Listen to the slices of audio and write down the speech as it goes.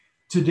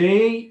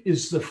Today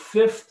is the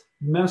fifth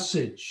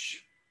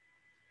message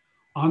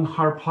on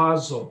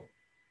harpazo.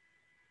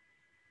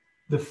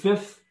 The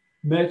fifth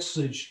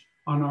message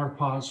on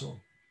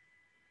harpazo.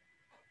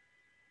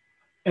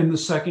 And the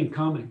second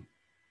coming.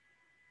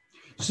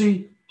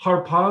 See,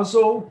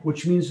 harpazo,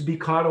 which means to be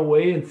caught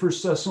away in 1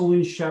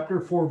 Thessalonians chapter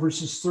 4,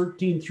 verses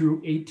 13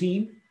 through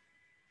 18,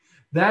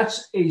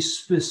 that's a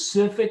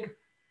specific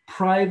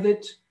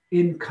private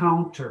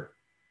encounter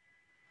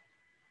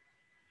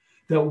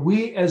that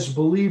we as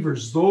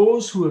believers,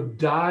 those who have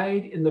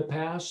died in the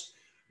past,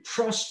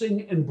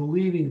 trusting and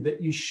believing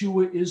that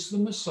Yeshua is the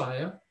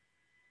Messiah,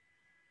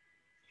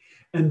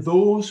 and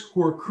those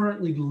who are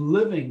currently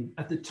living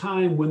at the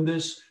time when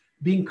this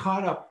being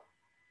caught up,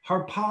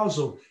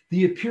 harpazo,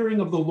 the appearing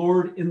of the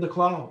Lord in the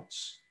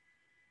clouds.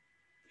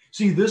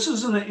 See, this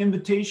isn't an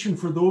invitation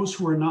for those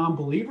who are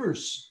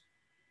non-believers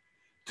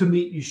to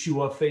meet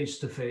Yeshua face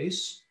to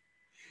face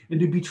and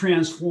to be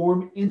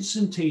transformed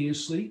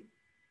instantaneously.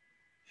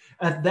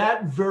 At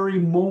that very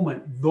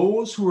moment,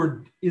 those who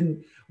are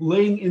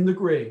laying in the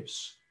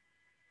graves,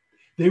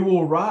 they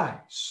will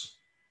rise.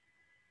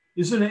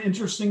 Isn't it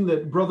interesting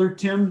that Brother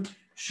Tim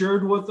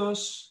shared with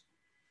us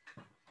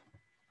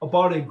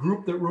about a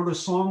group that wrote a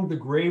song, The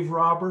Grave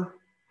Robber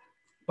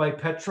by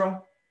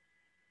Petra?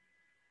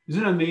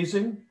 Isn't it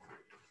amazing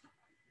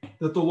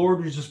that the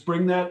Lord would just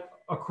bring that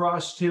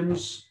across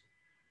Tim's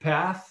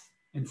path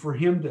and for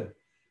him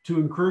to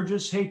encourage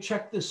us? Hey,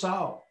 check this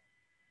out.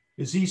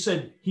 As he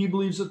said, he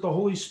believes that the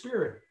Holy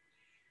Spirit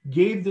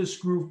gave this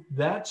group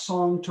that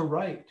song to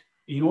write.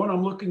 You know what?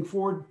 I'm looking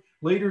forward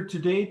later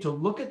today to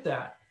look at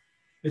that.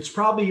 It's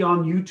probably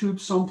on YouTube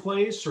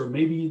someplace, or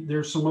maybe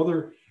there's some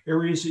other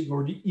areas that,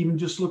 or even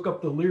just look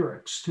up the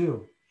lyrics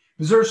too.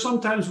 Because there are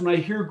sometimes when I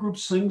hear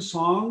groups sing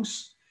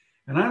songs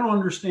and I don't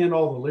understand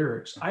all the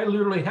lyrics, I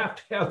literally have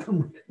to have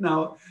them written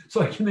out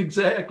so I can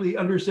exactly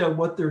understand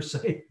what they're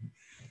saying.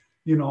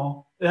 You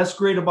know, that's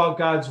great about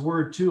God's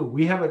word too.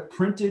 We have it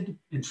printed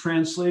and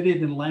translated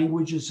in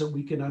languages that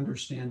we can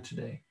understand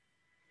today.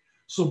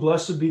 So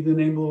blessed be the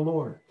name of the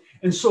Lord.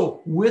 And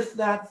so with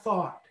that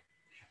thought,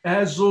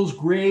 as those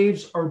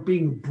graves are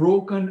being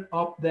broken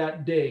up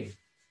that day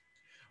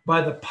by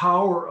the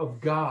power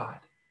of God,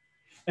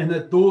 and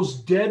that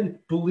those dead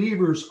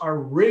believers are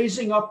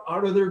raising up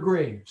out of their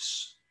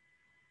graves,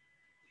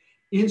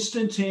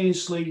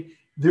 instantaneously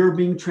they're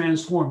being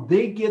transformed.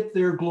 They get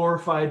their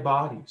glorified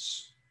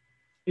bodies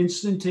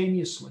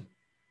instantaneously.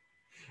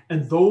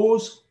 And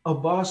those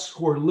of us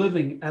who are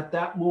living at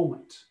that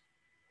moment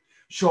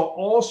shall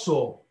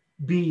also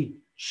be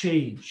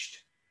changed.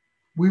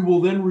 We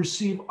will then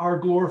receive our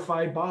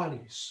glorified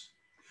bodies.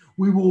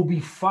 We will be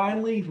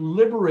finally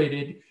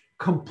liberated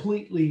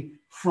completely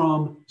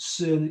from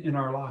sin in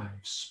our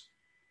lives.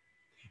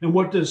 And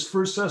what does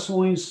 1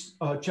 Thessalonians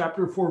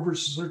chapter 4,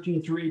 verses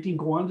 13 through 18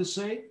 go on to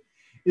say?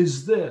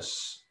 Is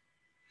this,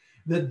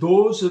 that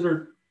those that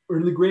are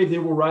in the grave, they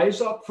will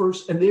rise up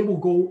first and they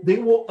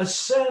will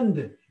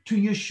ascend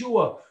to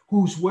Yeshua,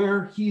 who's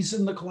where he's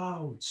in the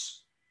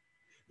clouds.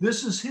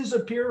 This is his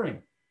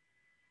appearing.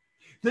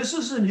 This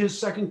isn't his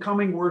second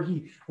coming where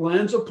he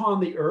lands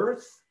upon the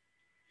earth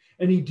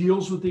and he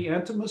deals with the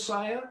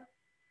anti-Messiah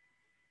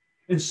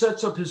and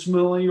sets up his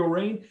millennial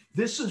reign.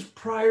 This is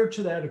prior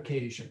to that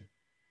occasion.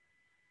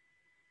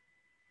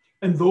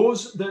 And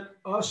those that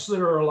us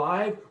that are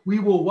alive, we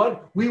will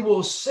what? We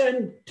will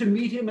ascend to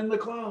meet him in the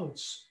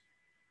clouds.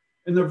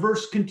 And the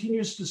verse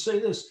continues to say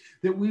this,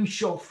 that we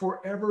shall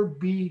forever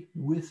be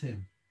with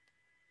him.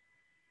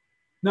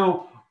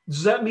 Now,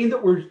 does that mean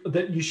that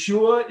that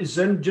Yeshua is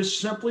then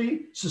just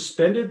simply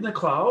suspended in the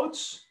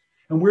clouds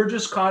and we're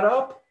just caught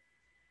up?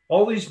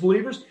 All these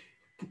believers?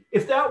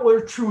 If that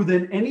were true,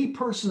 then any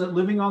person that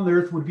living on the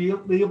earth would be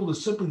able to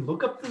simply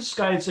look up to the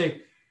sky and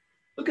say,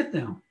 look at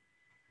them.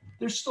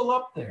 They're still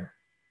up there.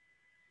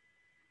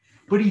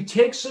 But he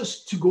takes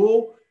us to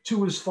go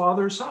to his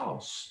Father's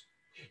house.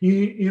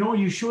 You know,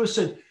 Yeshua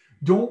said,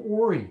 don't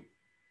worry.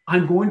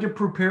 I'm going to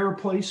prepare a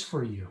place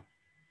for you.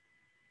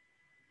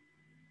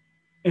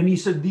 And he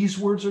said, these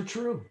words are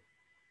true.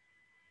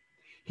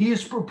 He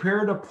has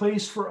prepared a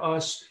place for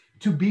us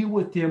to be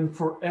with him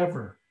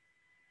forever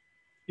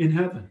in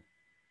heaven.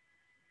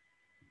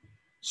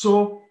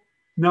 So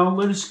now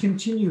let us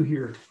continue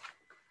here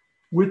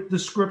with the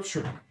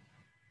scripture.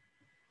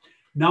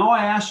 Now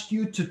I ask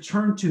you to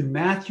turn to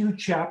Matthew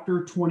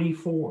chapter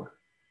 24.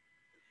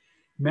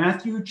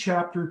 Matthew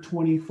chapter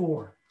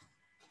 24.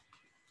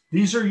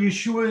 These are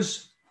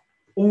Yeshua's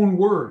own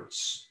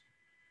words.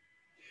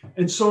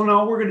 And so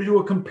now we're going to do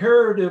a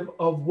comparative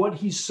of what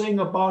he's saying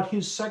about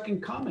his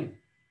second coming,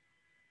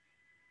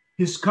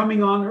 his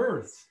coming on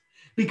earth.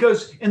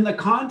 Because in the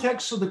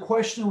context of the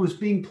question that was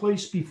being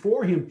placed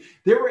before him,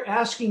 they were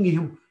asking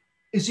him,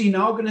 is he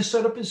now going to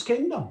set up his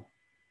kingdom?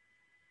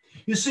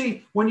 You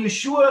see, when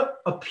Yeshua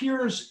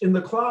appears in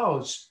the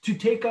clouds to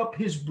take up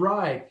his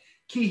bride,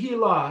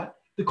 Kehillah,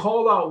 the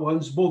called out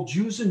ones, both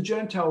Jews and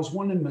Gentiles,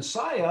 one in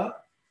Messiah,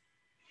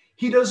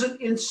 he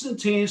doesn't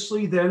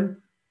instantaneously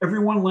then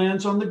everyone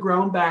lands on the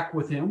ground back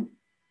with him.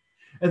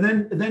 And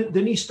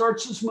then he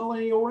starts his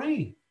millennial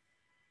reign.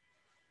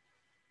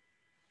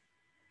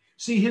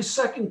 See, his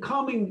second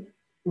coming,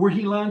 where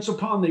he lands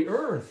upon the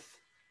earth,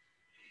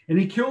 and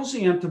he kills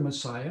the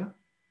anti-Messiah,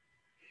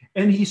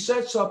 and he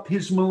sets up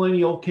his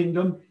millennial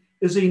kingdom,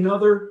 is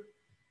another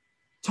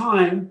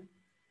time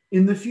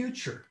in the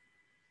future.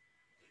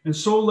 And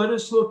so let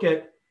us look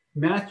at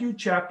Matthew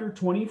chapter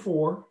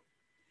 24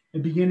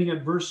 and beginning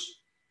at verse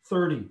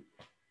 30.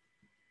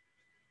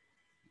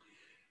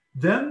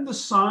 Then the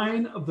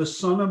sign of the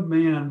Son of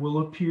Man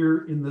will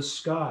appear in the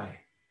sky,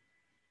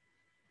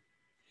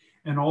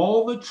 and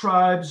all the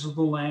tribes of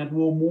the land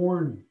will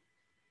mourn.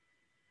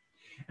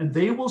 And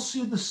they will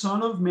see the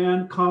Son of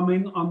Man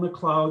coming on the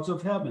clouds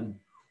of heaven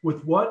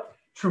with what?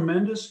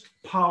 Tremendous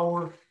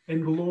power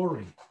and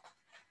glory.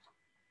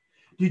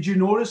 Did you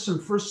notice in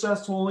 1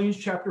 Thessalonians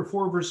chapter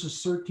 4,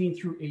 verses 13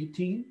 through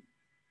 18?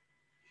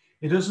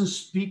 It doesn't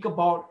speak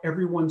about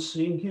everyone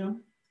seeing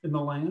him in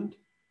the land,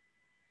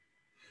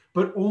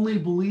 but only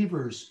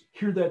believers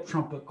hear that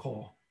trumpet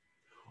call.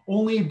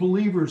 Only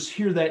believers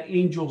hear that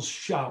angels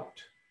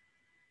shout.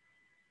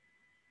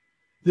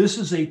 This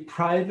is a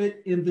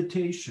private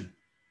invitation.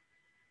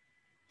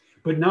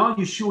 But now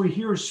Yeshua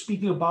here is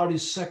speaking about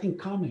his second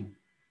coming,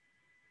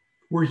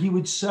 where he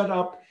would set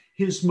up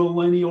his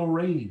millennial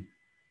reign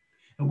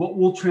and what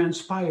will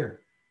transpire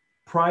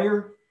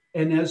prior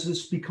and as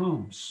this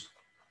becomes.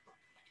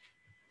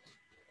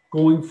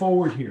 Going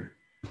forward here,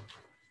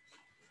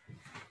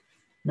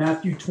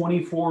 Matthew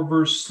 24,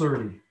 verse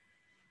 30.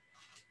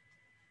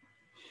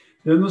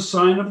 Then the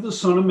sign of the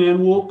Son of Man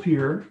will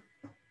appear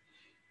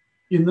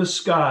in the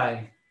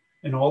sky,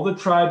 and all the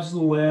tribes of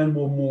the land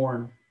will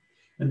mourn,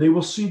 and they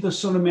will see the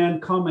Son of Man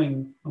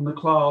coming on the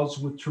clouds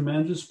with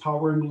tremendous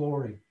power and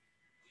glory.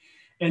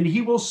 And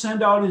he will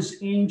send out his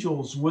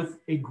angels with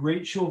a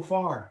great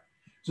shofar.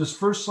 Does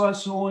 1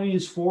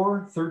 Thessalonians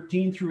 4,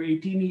 13 through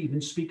 18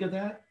 even speak of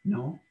that?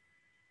 No.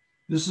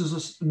 This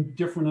is a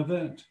different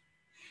event.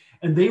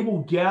 And they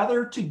will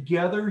gather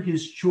together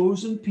his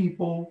chosen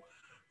people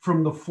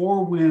from the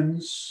four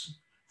winds,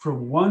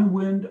 from one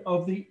wind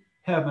of the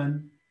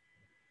heaven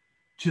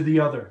to the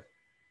other.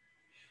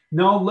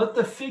 Now let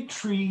the fig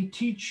tree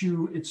teach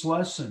you its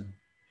lesson.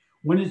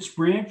 When its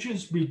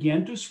branches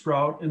begin to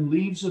sprout and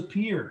leaves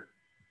appear.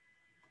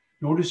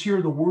 Notice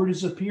here the word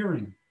is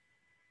appearing.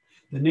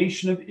 The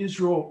nation of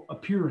Israel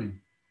appearing.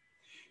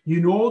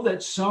 You know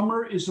that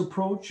summer is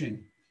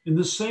approaching. In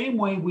the same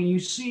way, when you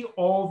see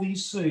all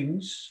these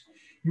things,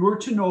 you are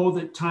to know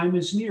that time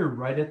is near,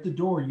 right at the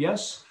door.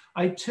 Yes,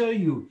 I tell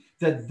you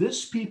that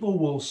this people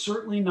will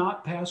certainly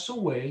not pass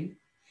away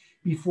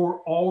before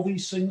all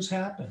these things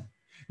happen.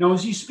 Now,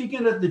 is he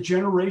speaking of the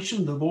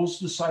generation of those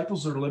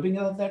disciples that are living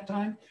at that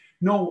time?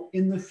 No,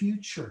 in the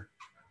future.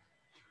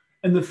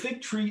 And the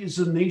fig tree is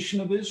the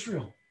nation of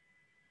Israel.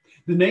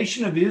 The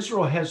nation of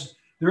Israel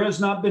there has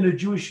not been a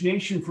Jewish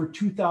nation for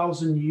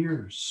 2,000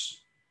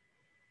 years.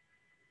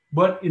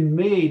 But in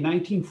May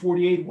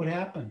 1948, what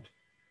happened?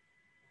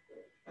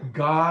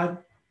 God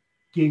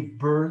gave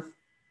birth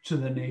to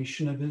the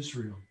nation of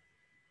Israel.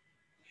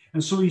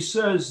 And so he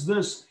says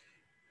this,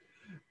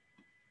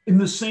 in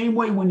the same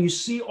way, when you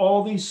see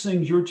all these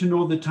things, you're to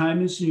know the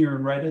time is near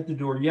and right at the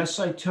door. Yes,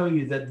 I tell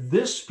you that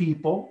this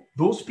people,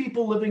 those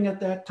people living at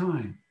that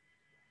time,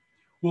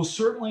 will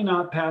certainly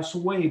not pass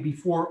away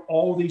before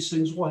all these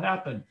things will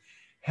happen.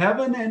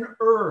 Heaven and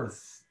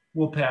earth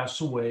will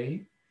pass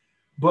away,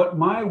 but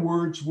my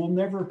words will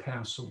never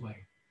pass away.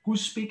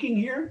 Who's speaking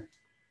here?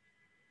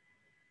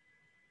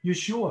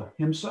 Yeshua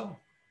himself.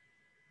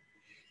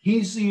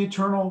 He's the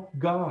eternal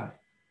God.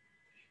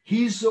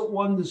 He's the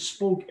one that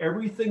spoke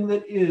everything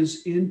that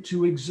is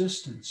into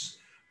existence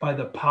by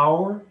the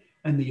power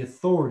and the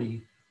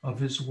authority of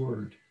his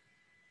word.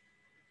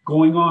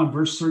 Going on,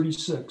 verse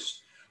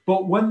 36.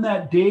 But when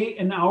that day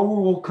and hour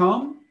will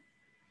come,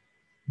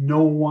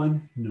 no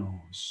one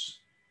knows.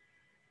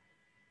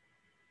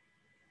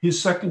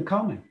 His second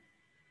coming.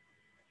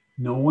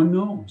 No one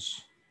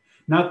knows.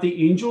 Not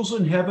the angels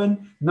in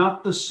heaven,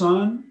 not the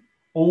Son,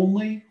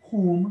 only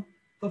whom?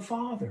 The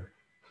Father.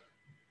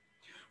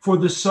 For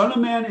the Son of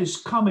Man is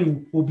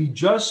coming will be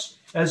just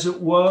as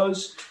it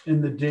was in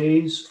the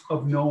days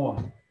of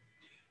Noah.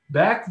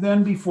 Back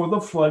then, before the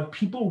flood,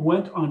 people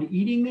went on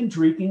eating and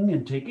drinking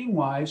and taking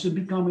wives and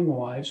becoming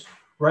wives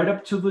right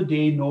up to the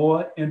day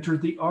Noah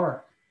entered the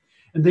ark.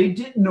 And they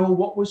didn't know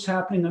what was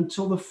happening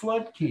until the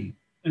flood came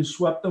and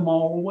swept them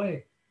all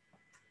away.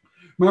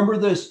 Remember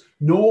this,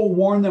 Noah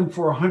warned them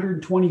for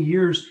 120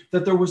 years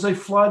that there was a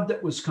flood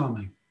that was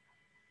coming.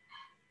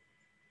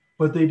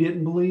 But they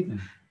didn't believe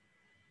him.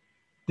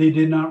 They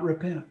did not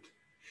repent.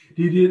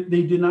 They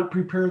did not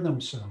prepare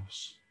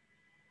themselves.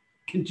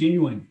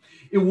 Continuing,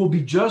 it will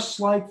be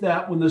just like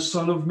that when the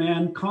Son of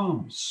Man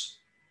comes.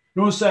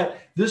 Notice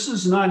that this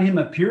is not him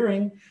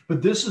appearing,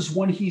 but this is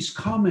when he's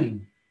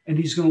coming and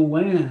he's going to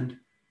land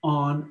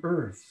on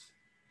earth.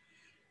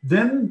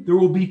 Then there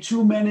will be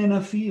two men in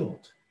a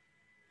field.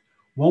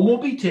 One will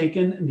be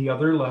taken and the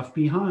other left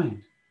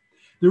behind.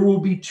 There will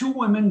be two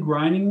women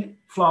grinding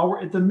flour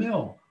at the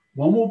mill.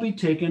 One will be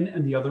taken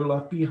and the other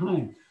left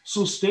behind.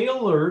 So stay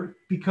alert,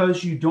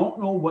 because you don't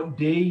know what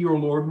day your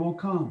Lord will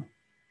come.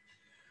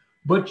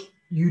 But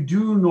you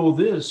do know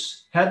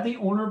this: had the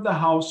owner of the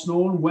house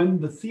known when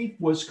the thief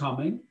was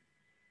coming,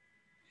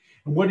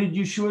 and what did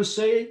Yeshua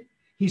say?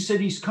 He said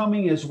he's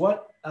coming as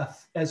what?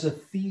 As a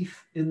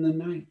thief in the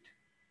night.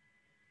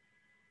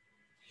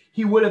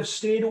 He would have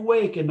stayed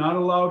awake and not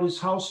allowed his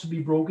house to be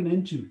broken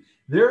into.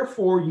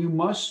 Therefore, you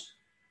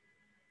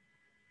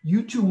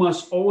two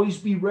must always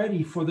be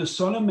ready, for the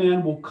Son of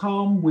Man will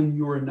come when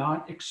you are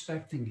not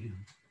expecting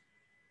him.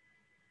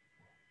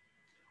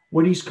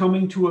 When he's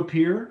coming to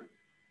appear,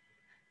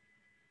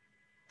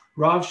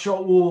 Rav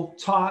Shaul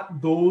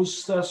taught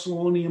those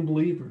Thessalonian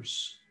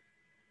believers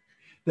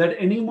that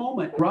any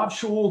moment, Rav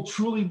Shaul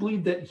truly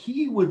believed that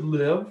he would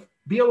live,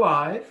 be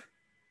alive,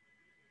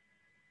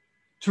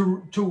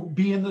 to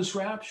be in this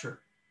rapture.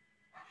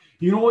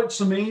 You know what's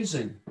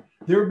amazing?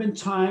 There have been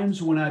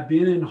times when I've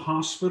been in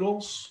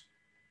hospitals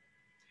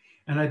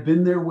and I've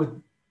been there with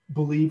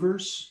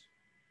believers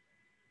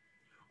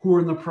who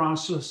are in the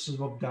process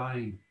of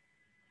dying,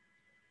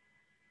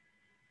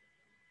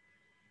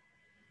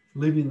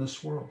 leaving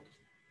this world.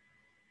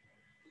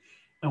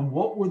 And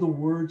what were the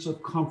words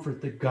of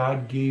comfort that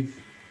God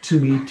gave to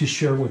me to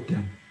share with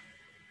them,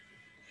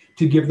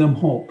 to give them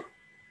hope?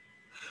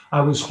 I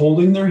was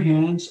holding their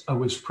hands. I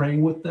was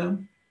praying with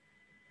them.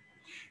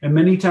 And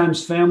many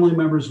times family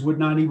members would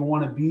not even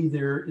want to be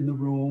there in the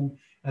room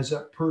as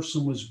that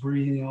person was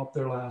breathing out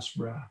their last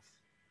breath.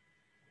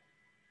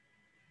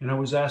 And I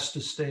was asked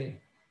to stay.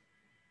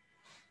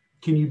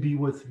 Can you be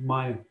with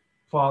my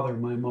father,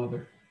 my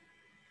mother,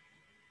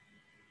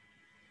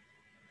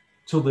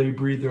 till they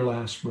breathe their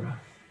last breath?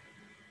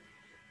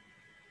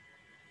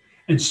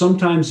 And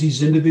sometimes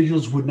these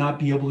individuals would not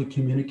be able to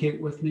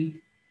communicate with me.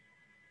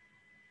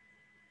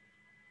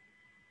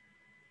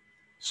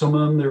 Some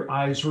of them, their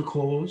eyes were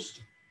closed.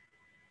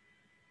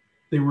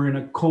 They were in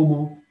a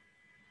coma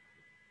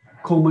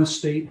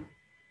state.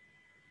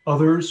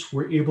 Others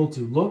were able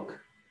to look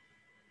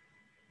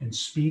and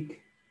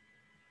speak.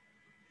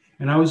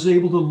 And I was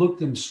able to look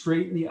them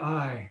straight in the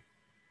eye.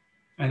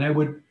 And I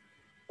would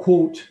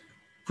quote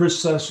 1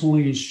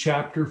 Thessalonians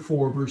chapter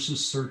 4,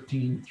 verses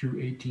 13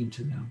 through 18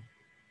 to them.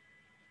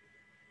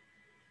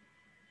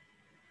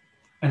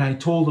 And I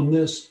told them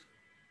this: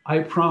 I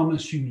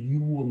promise you, you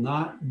will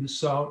not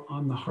miss out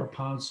on the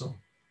harpazo,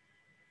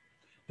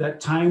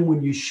 that time when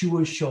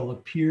Yeshua shall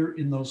appear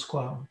in those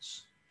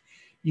clouds.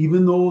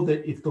 Even though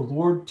that if the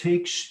Lord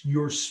takes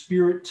your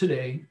spirit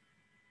today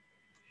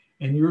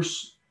and your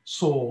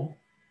soul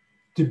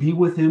to be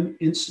with him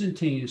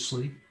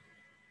instantaneously,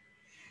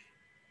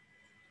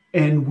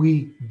 and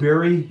we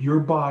bury your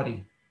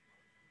body,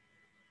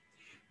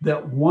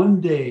 that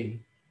one day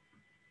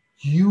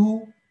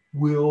you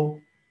will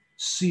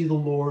see the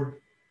Lord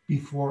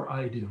before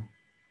I do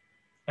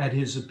at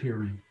his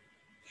appearing.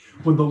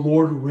 When the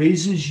Lord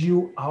raises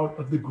you out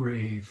of the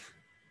grave.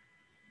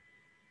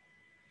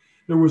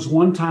 There was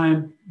one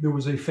time, there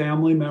was a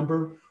family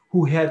member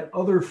who had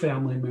other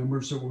family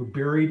members that were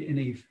buried in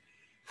a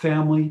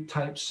family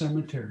type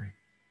cemetery.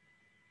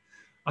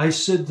 I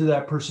said to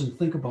that person,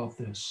 think about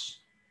this.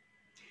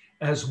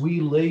 As we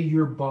lay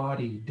your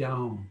body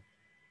down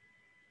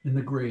in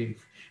the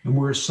grave and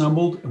we're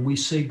assembled and we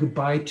say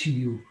goodbye to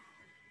you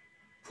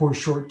for a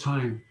short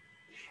time,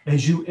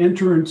 as you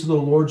enter into the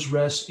Lord's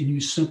rest and you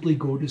simply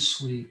go to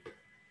sleep,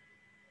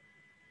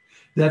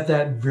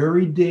 that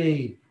very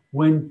day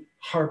when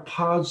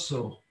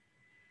harpazo,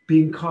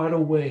 being caught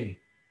away,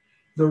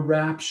 the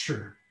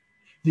rapture,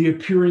 the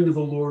appearing of the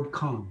Lord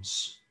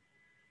comes,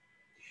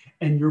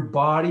 and your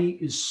body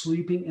is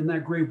sleeping in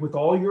that grave with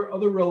all your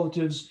other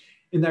relatives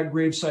in that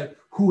gravesite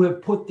who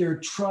have put their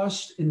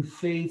trust and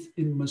faith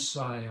in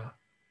Messiah,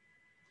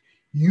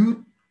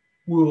 you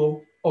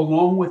will,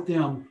 along with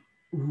them,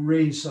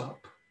 raise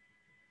up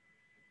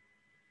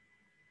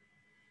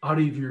out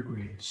of your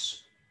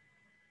graves.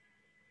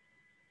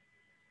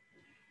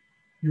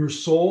 Your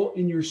soul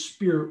and your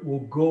spirit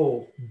will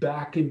go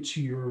back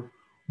into your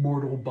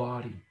mortal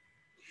body.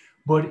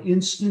 But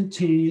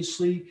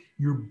instantaneously,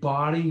 your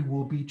body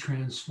will be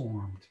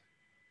transformed.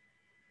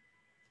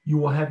 You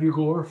will have your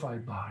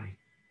glorified body.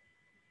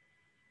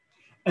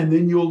 And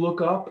then you'll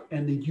look up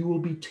and then you will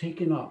be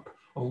taken up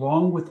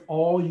along with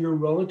all your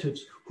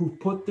relatives who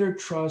put their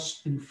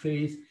trust and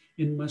faith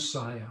in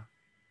Messiah.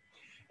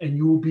 And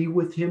you will be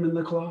with him in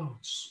the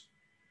clouds.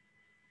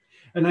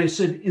 And I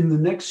said, in the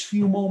next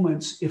few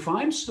moments, if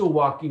I'm still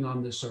walking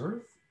on this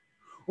earth,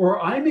 or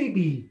I may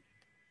be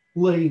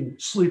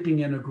sleeping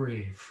in a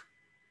grave,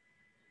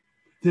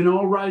 then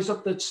I'll rise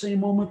up that same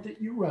moment that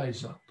you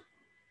rise up.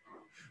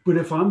 But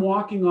if I'm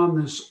walking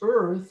on this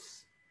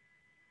earth,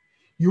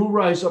 you'll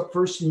rise up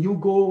first and you'll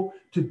go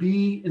to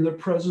be in the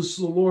presence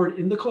of the Lord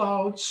in the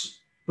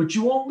clouds, but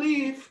you won't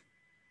leave.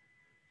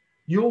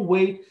 You'll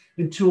wait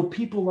until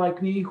people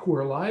like me who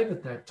are alive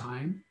at that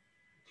time,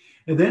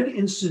 and then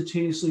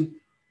instantaneously,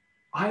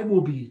 I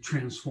will be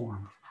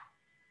transformed.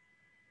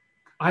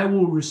 I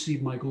will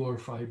receive my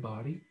glorified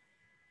body.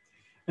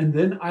 And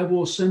then I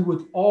will ascend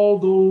with all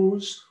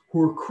those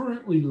who are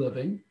currently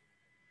living.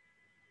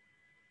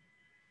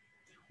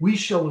 We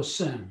shall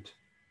ascend.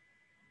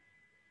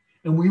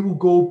 And we will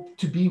go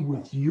to be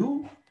with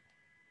you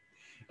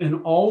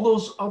and all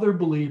those other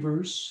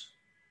believers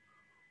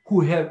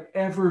who have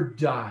ever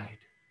died.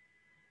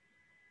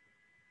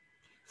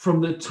 From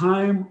the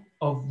time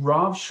of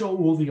Rav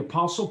Shaul, the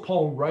Apostle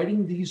Paul,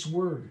 writing these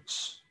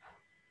words,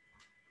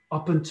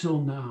 up until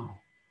now,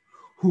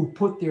 who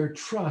put their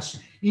trust,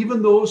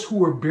 even those who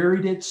were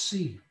buried at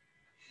sea,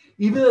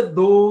 even at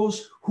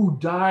those who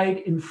died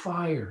in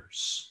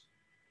fires,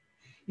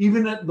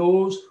 even at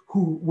those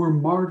who were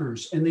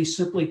martyrs, and they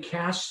simply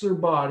cast their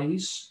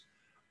bodies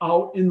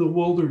out in the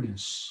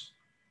wilderness,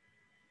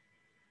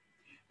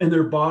 and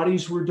their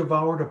bodies were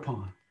devoured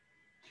upon,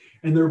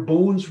 and their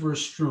bones were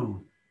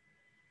strewn.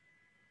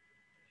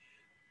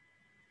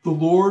 The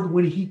Lord,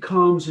 when he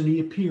comes and he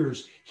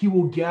appears, he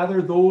will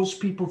gather those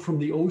people from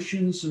the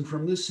oceans and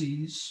from the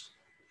seas,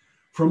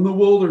 from the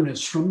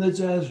wilderness, from the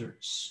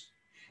deserts,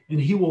 and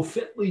he will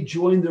fitly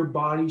join their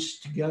bodies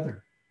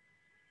together.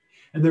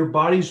 And their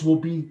bodies will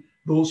be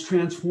those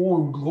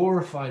transformed,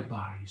 glorified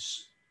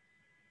bodies.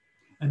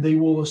 And they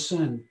will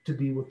ascend to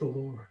be with the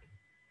Lord.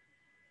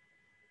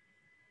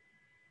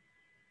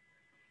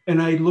 And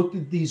I looked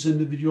at these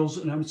individuals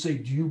and I would say,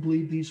 do you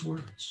believe these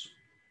words?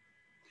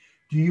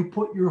 Do you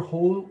put your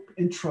hope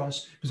and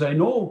trust? Because I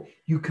know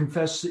you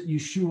confess that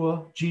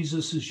Yeshua,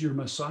 Jesus, is your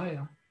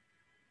Messiah,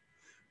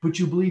 but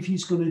you believe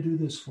he's going to do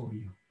this for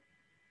you.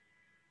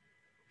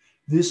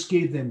 This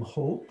gave them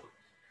hope.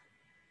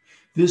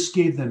 This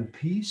gave them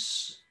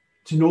peace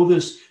to know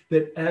this,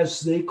 that as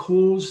they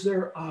close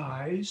their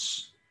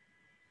eyes,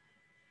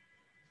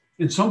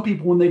 and some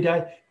people, when they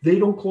die, they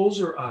don't close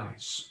their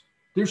eyes.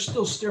 They're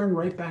still staring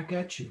right back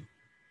at you.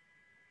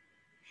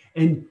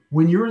 And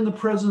when you're in the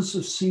presence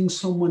of seeing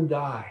someone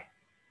die,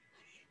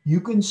 you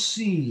can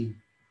see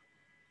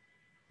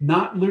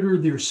not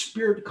literally their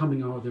spirit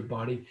coming out of their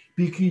body,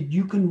 because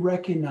you can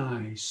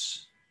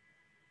recognize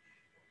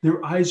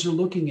their eyes are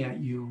looking at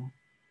you,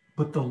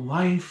 but the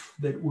life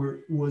that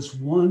was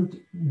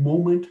one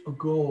moment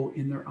ago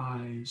in their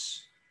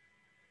eyes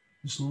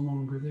is no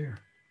longer there.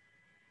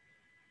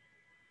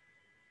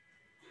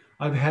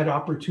 I've had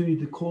opportunity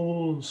to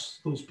close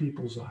those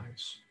people's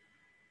eyes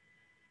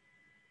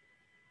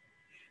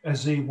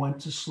as they went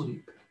to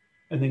sleep,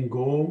 and then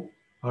go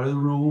out of the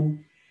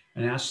room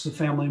and ask the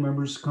family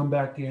members to come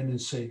back in and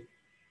say,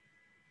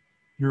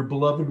 your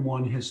beloved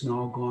one has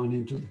now gone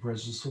into the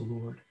presence of the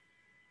Lord.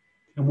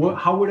 And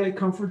how would I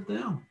comfort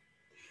them?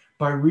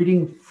 By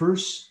reading 1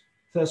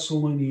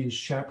 Thessalonians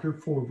chapter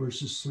 4,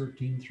 verses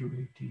 13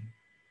 through 18,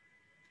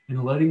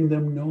 and letting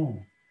them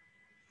know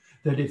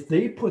that if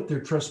they put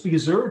their trust,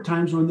 because there are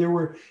times when there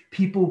were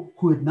people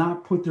who had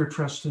not put their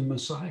trust in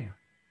Messiah.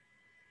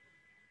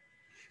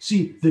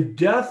 See, the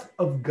death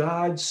of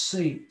God's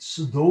saints,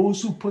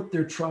 those who put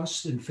their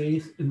trust and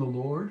faith in the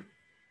Lord,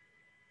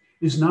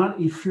 is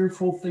not a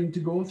fearful thing to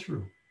go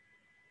through.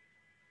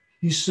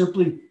 You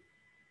simply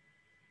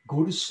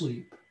go to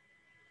sleep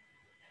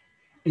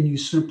and you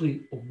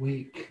simply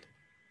awake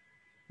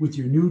with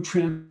your new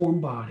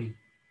transformed body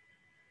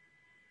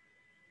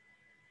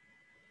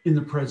in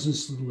the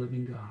presence of the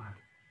living God.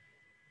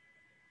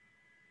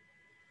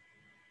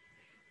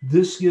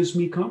 This gives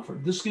me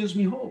comfort. This gives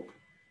me hope.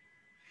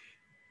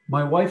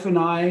 My wife and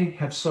I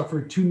have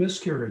suffered 2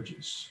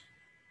 miscarriages.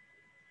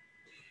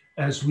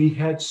 As we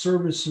had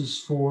services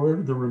for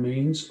the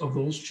remains of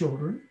those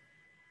children,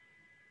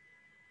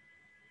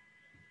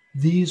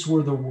 these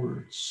were the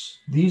words,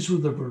 these were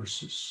the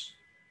verses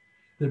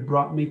that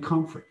brought me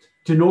comfort.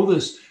 To know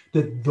this,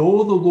 that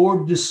though the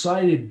Lord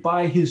decided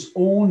by his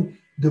own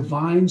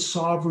divine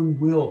sovereign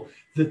will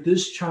that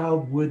this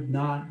child would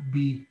not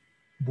be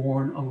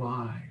born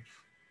alive,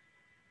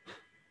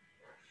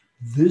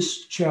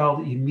 this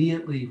child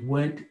immediately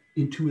went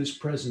into his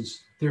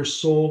presence, their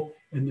soul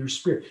and their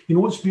spirit. You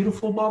know what's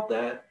beautiful about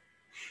that?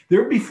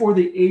 They're before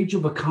the age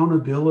of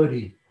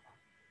accountability,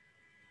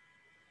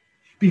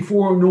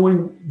 before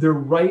knowing their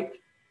right,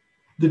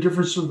 the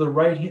difference of their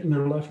right hand and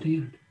their left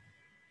hand.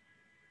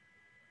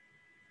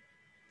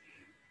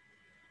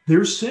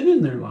 There's sin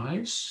in their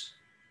lives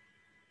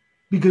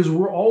because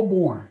we're all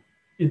born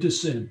into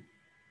sin.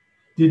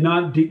 Did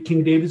not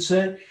King David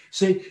say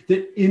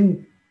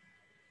that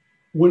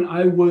when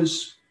I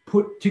was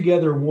put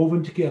together,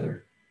 woven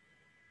together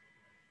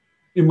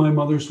in my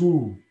mother's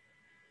womb,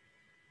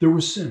 there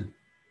was sin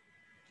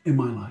in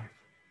my life.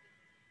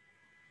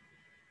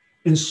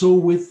 And so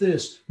with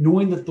this,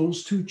 knowing that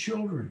those 2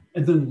 children,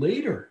 and then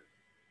later,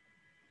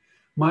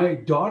 my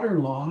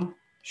daughter-in-law,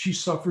 she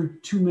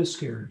suffered 2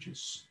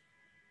 miscarriages.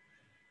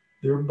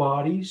 Their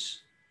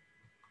bodies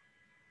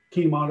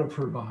came out of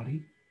her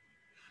body.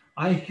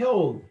 I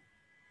held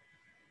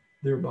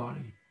their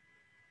body.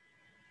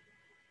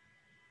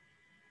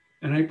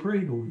 And I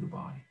prayed over the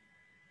body.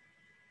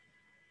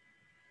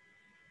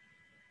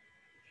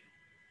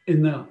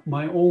 In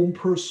my own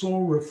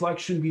personal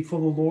reflection before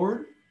the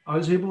Lord, I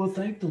was able to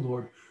thank the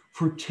Lord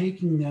for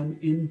taking them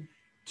in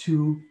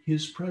to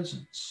his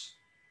presence.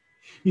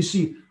 You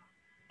see,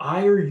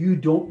 I or you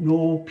don't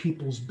know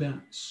people's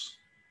bents,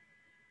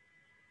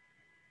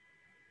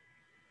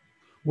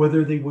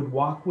 whether they would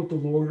walk with the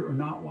Lord or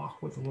not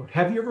walk with the Lord.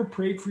 Have you ever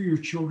prayed for your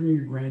children,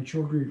 your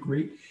grandchildren, your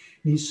great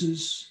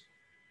nieces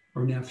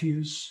or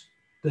nephews,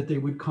 that they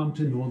would come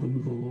to know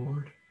them, the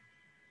Lord?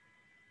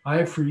 I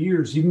have for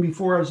years, even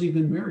before I was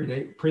even married,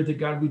 I prayed that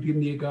God would give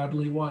me a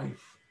godly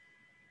wife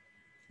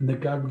and that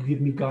God would give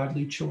me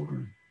godly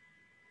children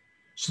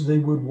so they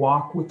would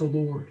walk with the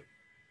Lord.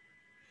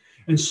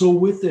 And so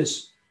with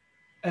this,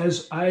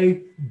 as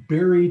I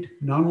buried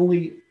not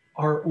only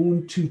our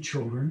own two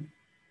children,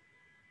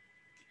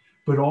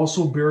 but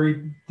also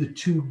buried the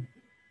two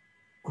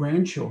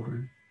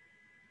grandchildren,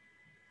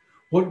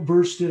 what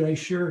verse did I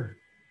share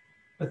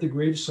at the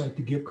gravesite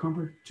to give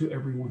comfort to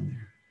everyone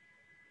there?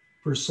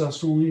 1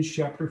 Thessalonians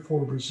chapter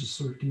 4, verses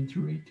 13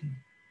 through 18.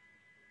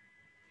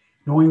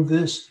 Knowing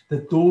this,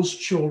 that those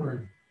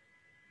children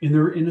in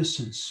their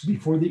innocence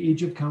before the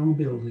age of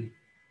accountability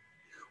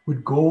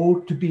would go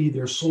to be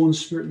their soul and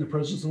spirit in the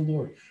presence of the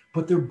Lord,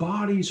 but their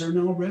bodies are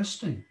now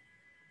resting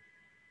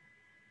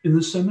in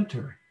the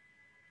cemetery.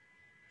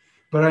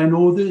 But I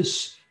know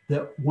this,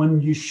 that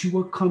when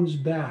Yeshua comes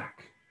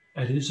back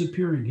at his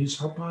appearing, his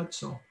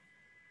harpazo,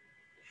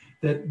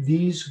 that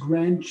these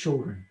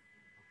grandchildren,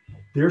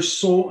 their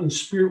soul and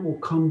spirit will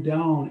come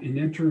down and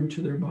enter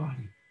into their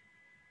body.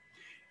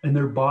 And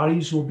their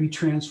bodies will be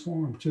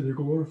transformed to their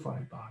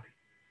glorified body.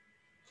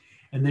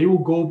 And they will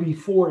go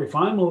before, if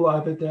I'm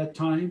alive at that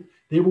time,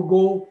 they will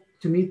go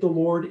to meet the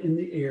Lord in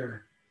the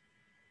air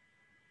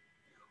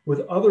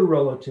with other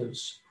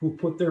relatives who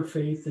put their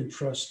faith and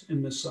trust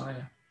in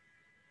Messiah.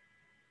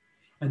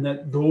 And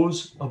that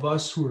those of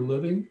us who are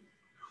living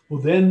will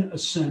then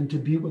ascend to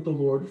be with the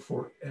Lord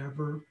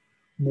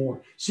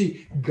forevermore.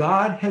 See,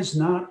 God has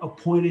not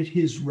appointed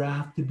his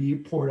wrath to be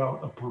poured out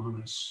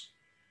upon us.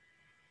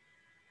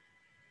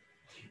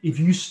 If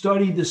you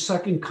study the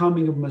second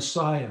coming of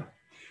Messiah,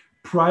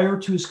 prior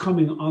to his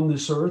coming on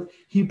this earth,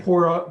 he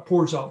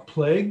pours out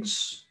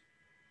plagues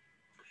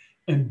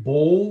and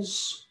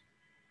bowls,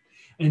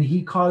 and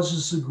he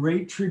causes the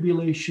great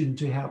tribulation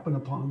to happen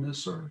upon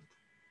this earth.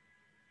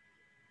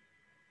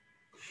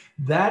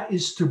 That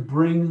is to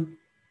bring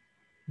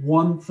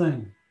one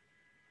thing,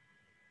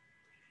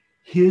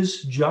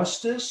 his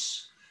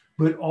justice,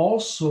 but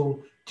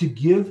also to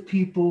give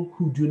people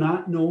who do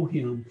not know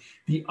him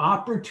the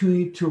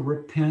opportunity to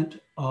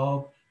repent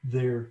of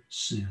their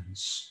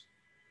sins.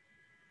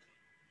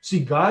 See,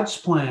 God's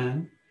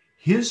plan,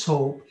 his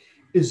hope,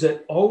 is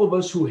that all of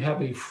us who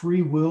have a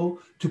free will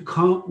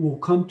will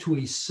come to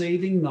a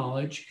saving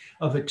knowledge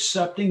of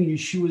accepting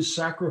Yeshua's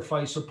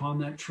sacrifice upon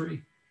that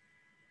tree.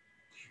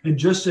 And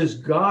just as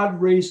God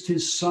raised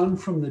his son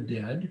from the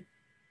dead,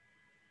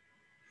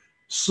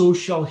 so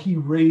shall he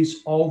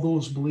raise all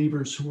those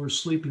believers who are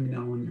sleeping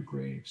now in their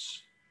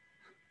graves.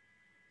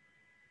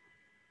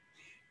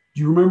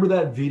 Do you remember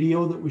that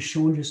video that was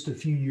shown just a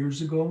few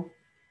years ago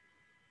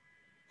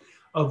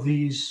of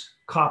these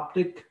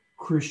Coptic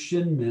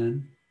Christian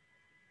men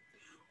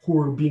who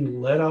were being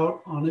led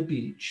out on a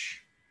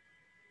beach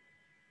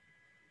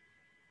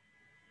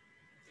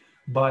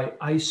by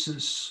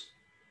ISIS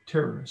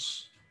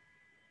terrorists?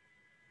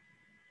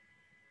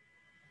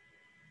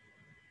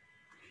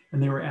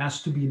 And they were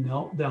asked to be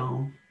knelt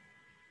down,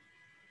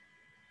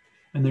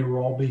 and they were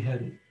all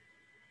beheaded.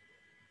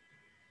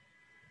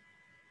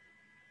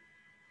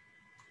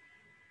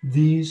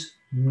 These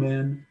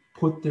men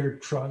put their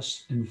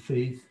trust and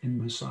faith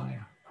in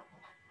Messiah.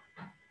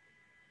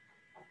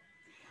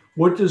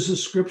 What does the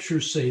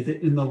scripture say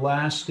that in the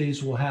last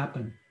days will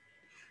happen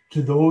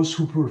to those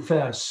who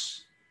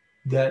profess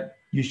that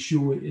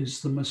Yeshua is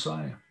the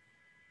Messiah?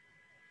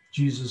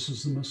 Jesus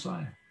is the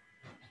Messiah.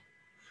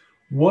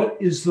 What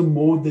is the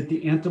mode that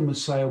the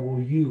anti-Messiah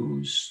will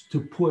use to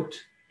put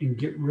and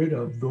get rid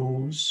of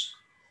those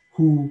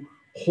who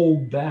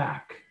hold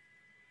back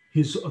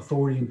his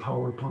authority and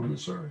power upon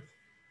this earth?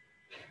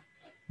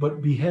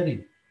 But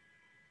beheading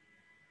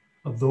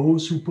of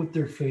those who put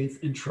their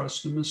faith and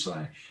trust in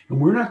Messiah. And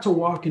we're not to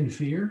walk in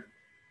fear,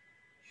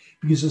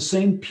 because the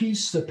same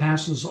peace that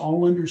passes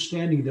all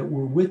understanding that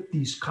were with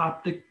these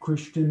Coptic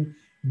Christian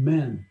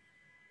men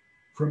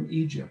from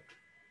Egypt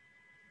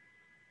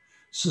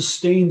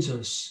sustains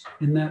us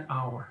in that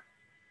hour.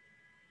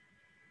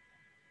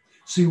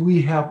 See,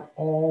 we have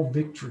all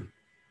victory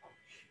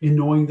in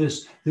knowing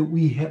this, that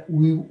we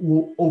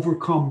will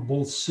overcome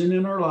both sin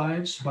in our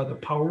lives by the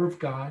power of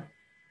God,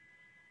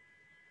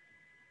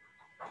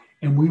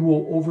 and we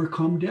will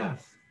overcome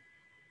death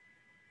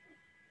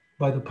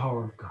by the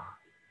power of God.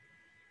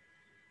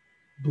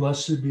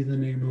 Blessed be the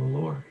name of the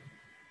Lord.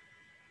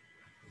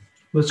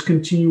 Let's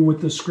continue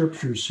with the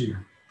scriptures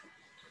here.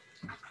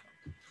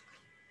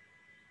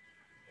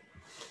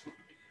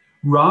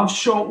 Rav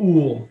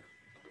Shaul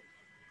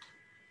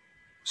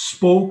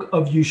spoke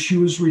of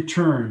Yeshua's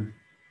return,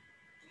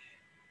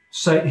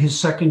 his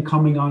second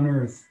coming on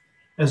earth,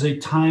 as a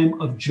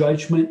time of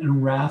judgment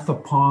and wrath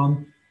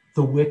upon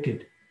the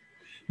wicked.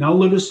 Now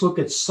let us look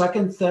at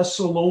 2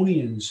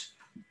 Thessalonians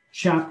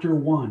chapter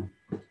 1,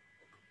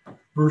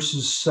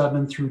 verses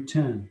 7 through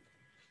 10.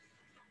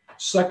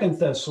 2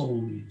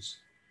 Thessalonians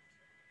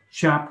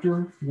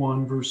chapter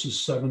 1, verses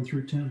 7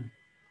 through 10.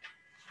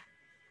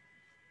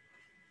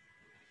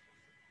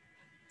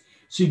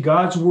 See,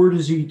 God's word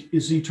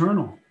is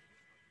eternal.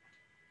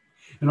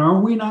 And are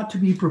we not to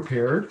be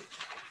prepared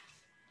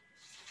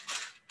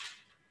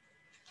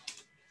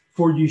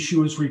for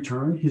Yeshua's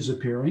return, his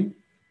appearing?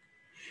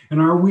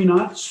 And are we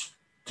not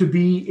to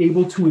be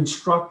able to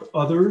instruct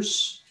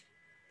others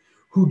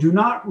who do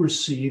not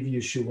receive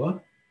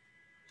Yeshua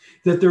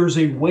that there is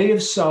a way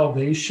of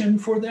salvation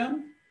for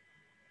them?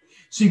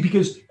 See,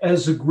 because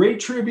as the great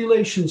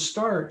tribulation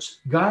starts,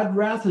 God's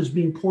wrath is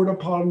being poured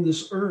upon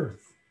this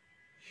earth.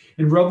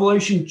 In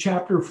Revelation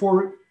chapter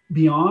 4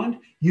 beyond,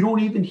 you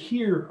don't even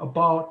hear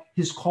about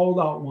his called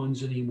out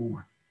ones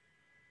anymore.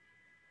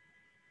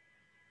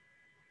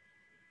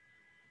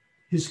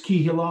 His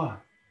Kehillah,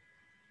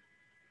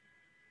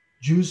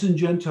 Jews and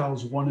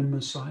Gentiles, one in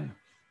Messiah.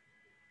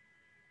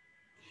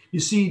 You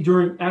see,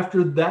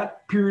 after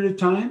that period of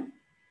time,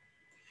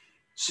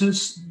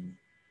 since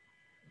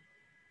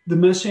the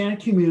Messianic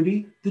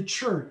community, the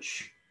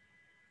church,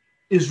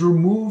 is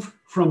removed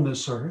from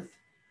this earth,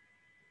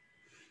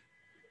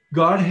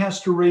 God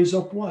has to raise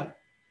up what?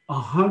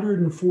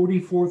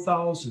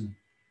 144,000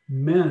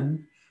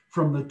 men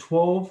from the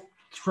 12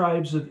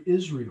 tribes of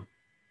Israel.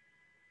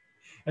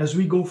 As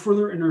we go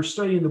further in our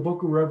study in the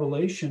book of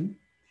Revelation,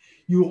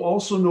 you will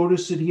also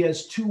notice that he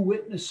has two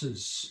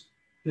witnesses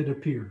that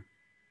appear.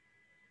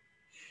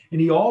 And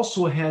he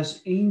also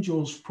has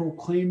angels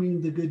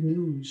proclaiming the good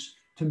news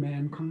to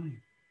mankind.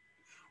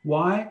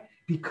 Why?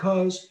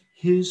 Because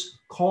his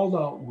called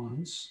out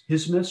ones,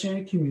 his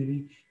Messianic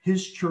community,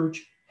 his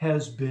church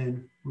has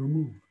been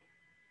removed.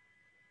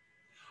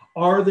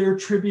 Are there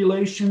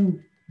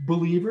tribulation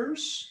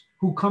believers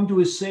who come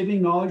to a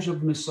saving knowledge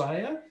of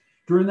Messiah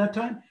during that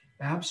time?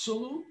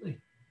 Absolutely.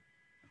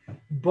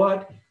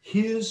 But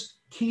his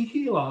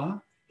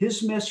Kehillah,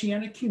 his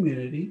Messianic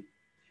community,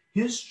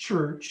 his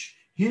church,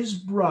 his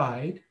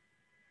bride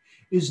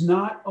is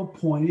not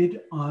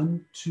appointed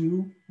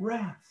unto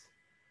wrath.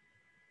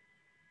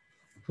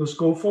 Let's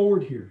go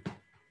forward here.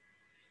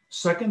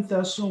 2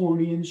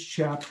 Thessalonians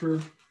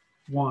chapter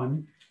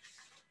 1,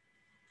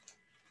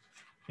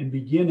 and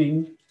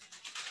beginning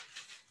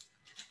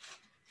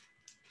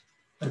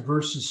at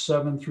verses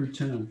 7 through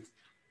 10.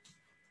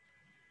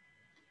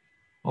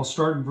 I'll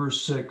start in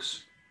verse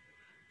 6.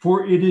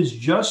 For it is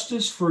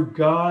justice for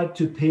God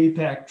to pay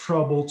back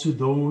trouble to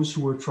those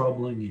who are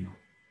troubling you,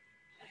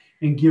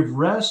 and give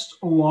rest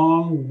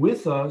along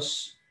with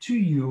us to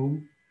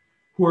you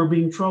who are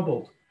being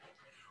troubled.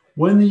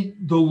 When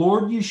the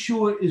Lord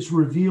Yeshua is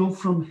revealed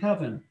from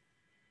heaven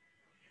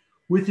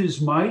with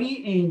his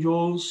mighty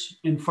angels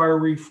and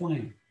fiery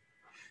flame.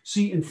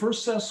 See, in 1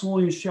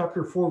 Thessalonians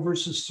chapter 4,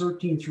 verses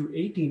 13 through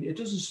 18, it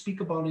doesn't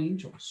speak about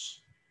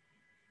angels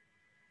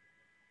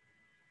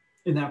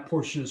in that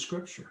portion of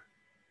scripture.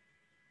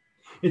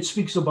 It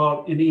speaks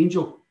about an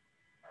angel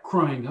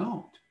crying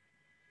out.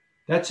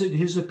 That's it,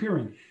 his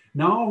appearing.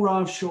 Now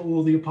Rav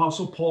Shaul, the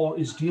Apostle Paul,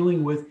 is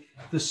dealing with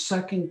the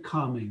second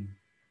coming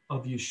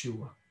of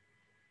Yeshua.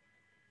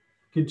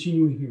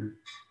 Continuing here.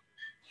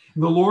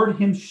 The Lord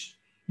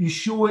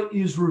Yeshua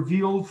is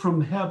revealed from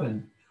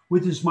heaven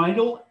with his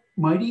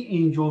mighty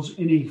angels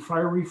in a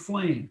fiery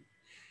flame.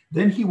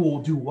 Then he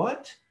will do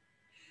what?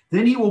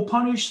 Then he will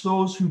punish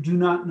those who do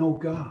not know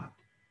God.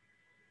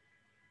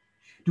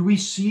 Do we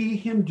see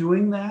him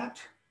doing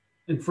that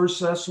in 1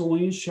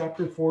 Thessalonians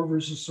chapter 4,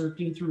 verses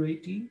 13 through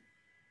 18?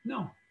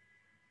 No.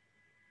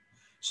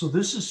 So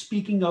this is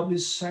speaking of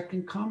his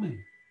second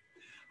coming.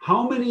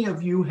 How many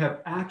of you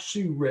have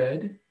actually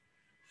read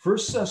 1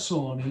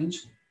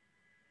 Thessalonians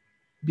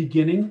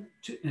beginning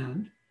to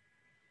end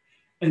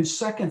and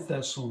 2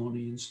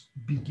 Thessalonians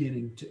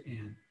beginning to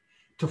end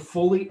to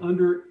fully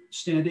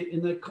understand it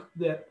in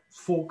that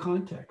full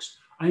context?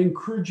 I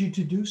encourage you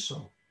to do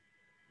so.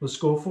 Let's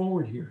go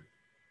forward here.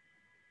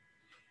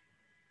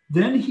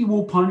 Then he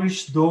will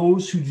punish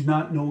those who do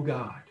not know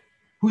God.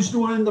 Who's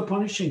doing the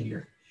punishing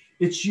here?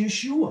 It's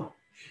Yeshua.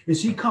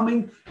 Is he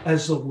coming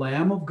as the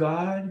Lamb of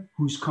God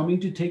who's coming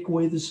to take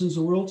away the sins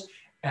of the world?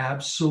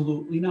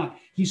 Absolutely not.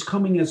 He's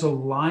coming as a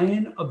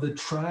Lion of the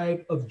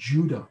tribe of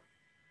Judah,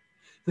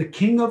 the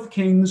King of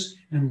kings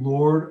and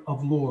Lord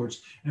of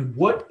lords. And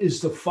what is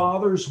the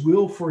Father's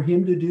will for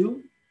him to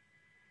do?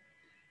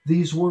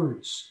 These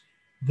words.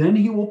 Then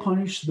he will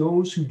punish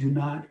those who do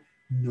not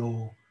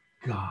know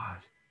God,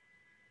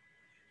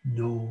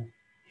 know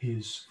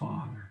his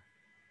Father,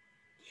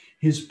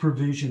 his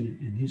provision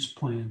and his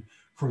plan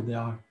for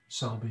their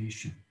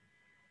salvation.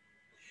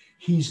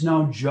 He's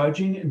now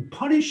judging and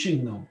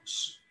punishing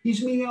those.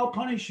 He's meting out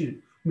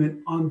punishment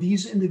on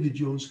these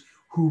individuals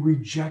who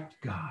reject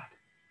God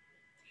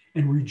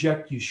and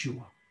reject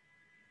Yeshua,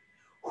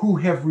 who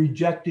have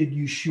rejected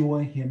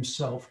Yeshua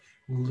himself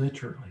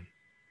literally.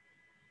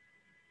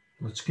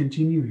 Let's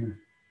continue here.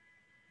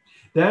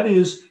 That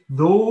is,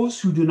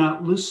 those who do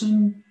not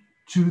listen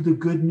to the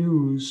good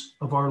news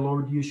of our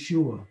Lord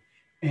Yeshua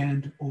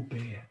and obey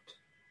it.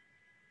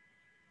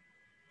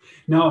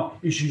 Now,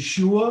 is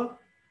Yeshua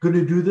going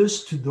to do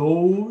this to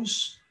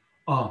those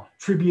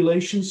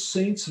tribulation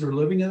saints that are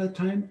living at the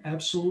time?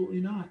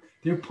 Absolutely not.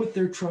 They're put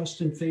their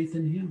trust and faith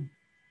in him.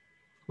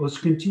 Let's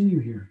continue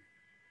here.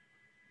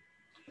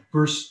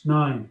 Verse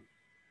 9.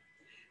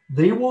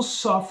 They will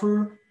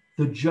suffer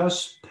the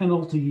just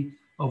penalty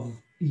of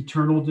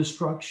eternal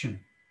destruction.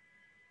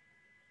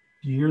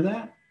 Do you hear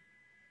that?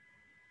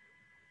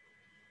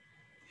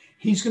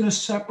 He's going to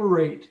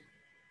separate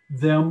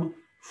them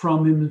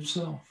from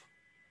himself.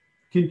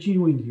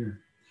 Continuing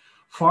here.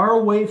 Far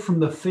away from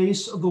the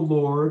face of the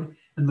Lord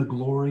and the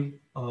glory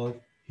of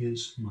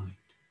his might.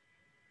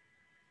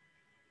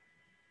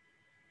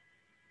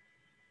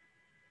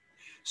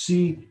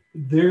 See,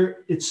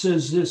 there it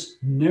says this,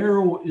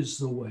 narrow is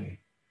the way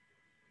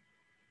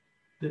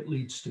that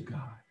leads to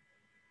God.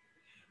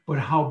 But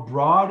how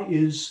broad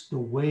is the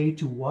way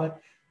to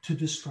what? To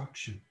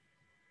destruction.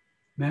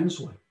 Man's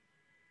way.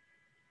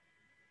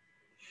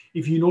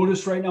 If you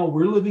notice right now,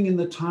 we're living in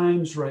the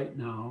times right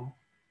now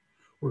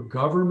where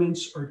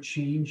governments are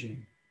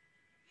changing.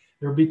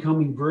 They're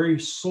becoming very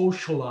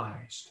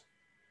socialized.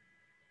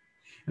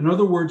 In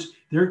other words,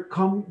 they're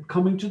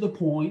coming to the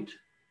point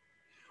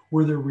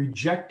where they're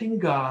rejecting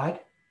God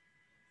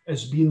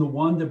as being the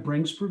one that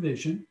brings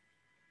provision,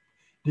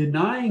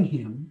 denying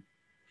him,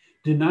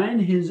 denying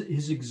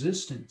his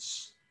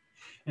existence,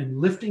 and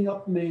lifting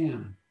up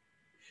man,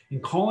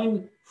 and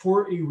calling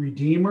for a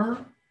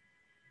redeemer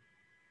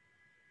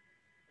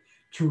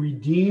to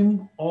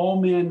redeem all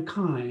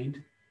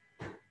mankind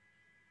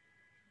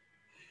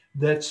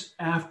that's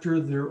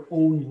after their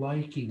own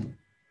liking.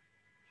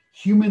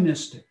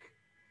 Humanistic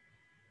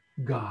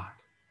God.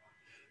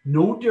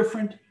 No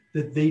different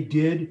that they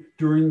did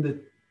during the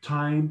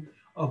time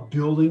of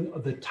building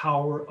of the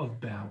Tower of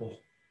Babel.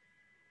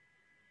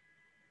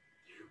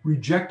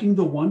 Rejecting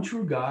the one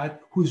true God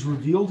who's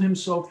revealed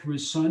himself through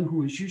his son,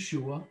 who is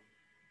Yeshua,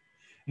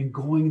 and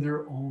going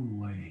their own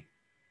way.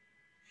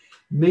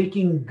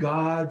 Making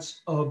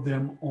gods of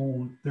their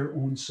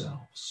own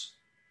selves.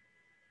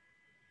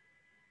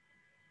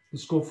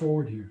 Let's go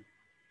forward here.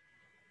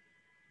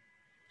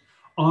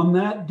 On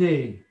that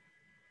day,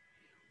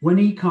 when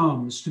he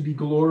comes to be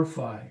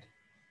glorified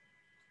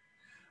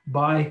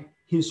by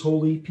his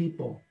holy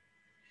people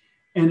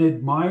and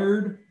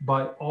admired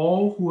by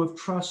all who have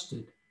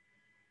trusted,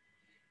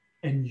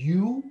 and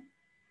you,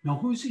 now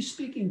who's he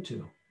speaking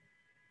to?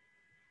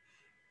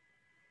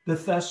 The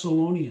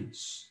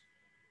Thessalonians.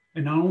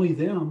 And not only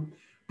them,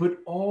 but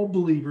all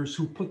believers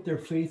who put their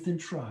faith and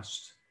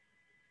trust.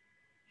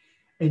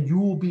 And you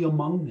will be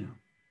among them.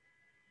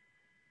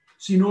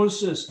 See,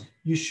 notice this.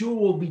 Yeshua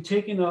will be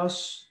taking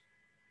us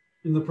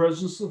in the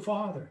presence of the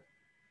Father.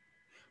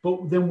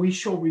 But then we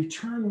shall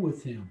return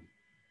with him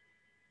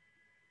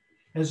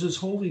as his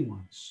holy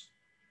ones.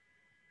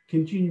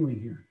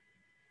 Continuing here.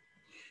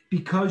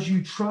 Because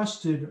you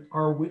trusted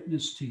our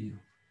witness to you.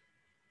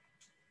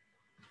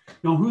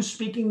 Now, who's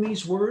speaking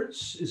these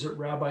words? Is it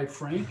Rabbi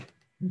Frank?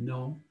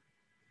 No.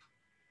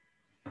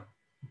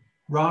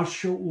 Rav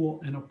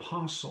Shaul, an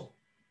apostle,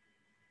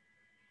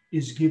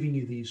 is giving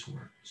you these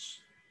words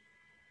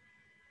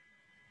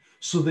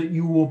so that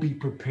you will be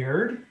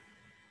prepared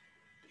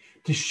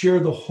to share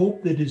the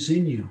hope that is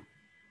in you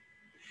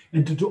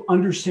and to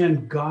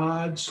understand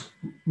God's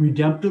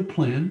redemptive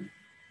plan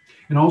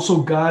and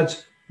also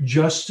God's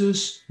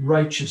justice,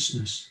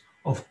 righteousness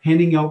of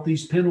handing out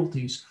these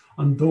penalties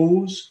on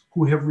those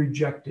who have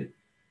rejected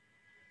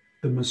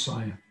the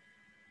Messiah.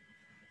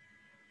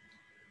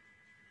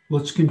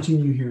 Let's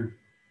continue here.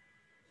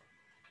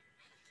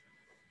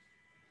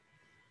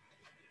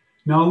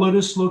 Now let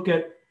us look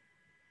at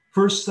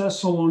 1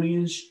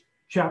 Thessalonians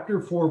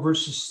chapter 4,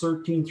 verses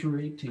 13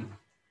 through 18.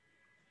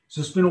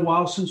 So it's been a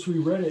while since we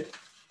read it.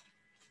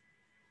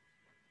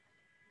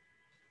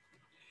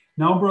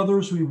 Now,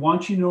 brothers, we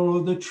want you to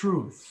know the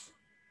truth.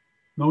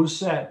 Notice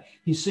that.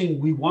 He's saying,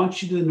 we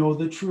want you to know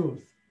the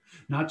truth.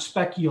 Not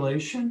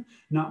speculation,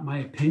 not my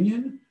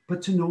opinion,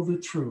 but to know the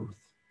truth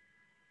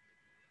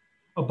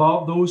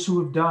about those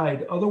who have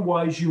died.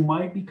 Otherwise, you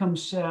might become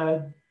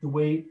sad the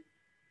way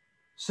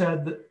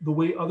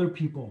other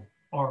people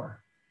are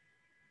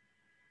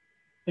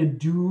and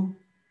do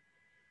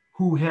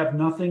who have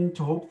nothing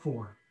to hope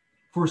for.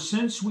 For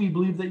since we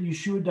believe that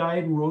Yeshua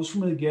died and rose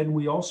from the dead,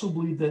 we also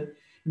believe that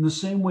in the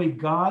same way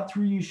God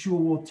through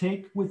Yeshua will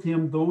take with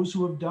him those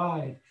who have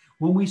died.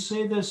 When we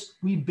say this,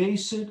 we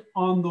base it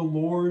on the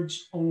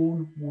Lord's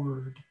own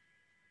word.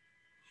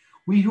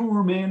 We who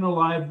remain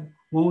alive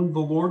when the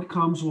Lord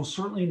comes will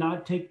certainly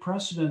not take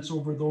precedence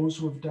over those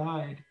who have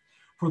died.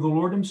 For the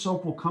Lord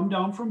himself will come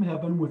down from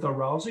heaven with a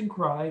rousing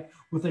cry,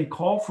 with a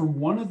call from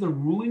one of the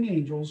ruling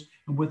angels,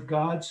 and with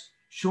God's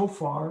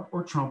shofar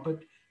or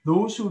trumpet.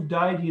 Those who have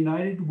died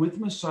united with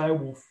Messiah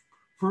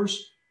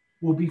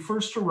will be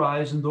first to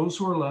rise, and those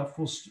who are left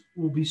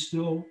will be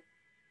still,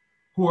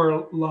 who are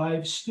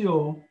alive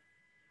still,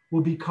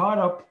 will be caught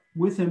up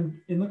with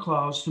him in the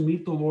clouds to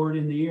meet the Lord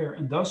in the air,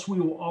 and thus we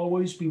will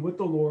always be with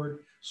the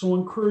Lord. So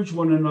encourage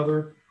one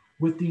another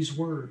with these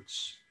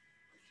words.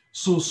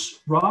 So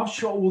Rav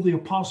Shaul, the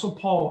Apostle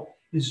Paul,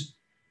 is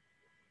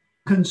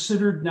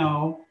considered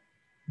now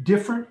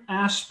different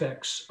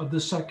aspects of the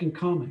second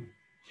coming.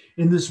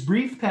 In this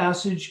brief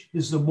passage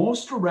is the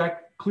most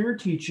direct, clear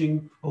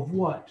teaching of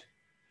what?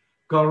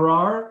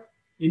 Garar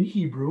in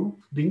Hebrew,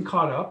 being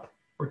caught up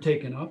or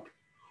taken up,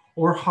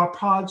 or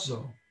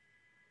harpazo,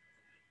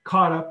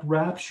 caught up,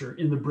 rapture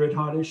in the Brit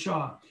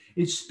Hadashah.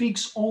 It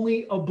speaks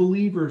only of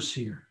believers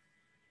here,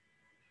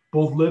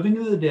 both living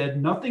and the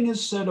dead. Nothing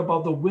is said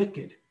about the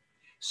wicked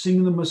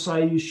seeing the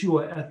Messiah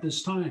Yeshua at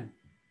this time,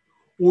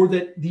 or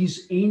that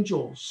these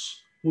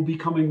angels will be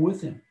coming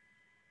with him.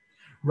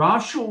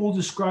 Rav Shaul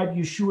described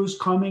Yeshua's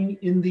coming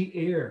in the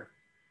air,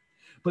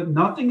 but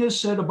nothing is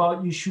said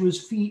about Yeshua's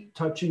feet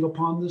touching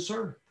upon this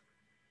earth.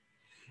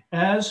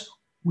 As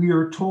we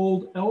are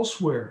told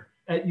elsewhere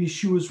at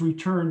Yeshua's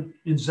return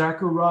in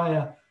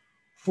Zechariah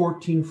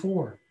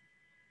 14:4,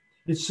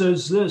 it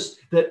says this,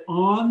 that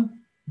on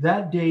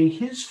that day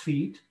his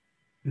feet,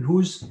 and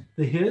who's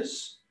the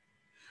his?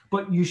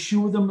 But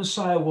Yeshua the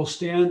Messiah will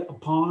stand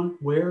upon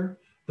where?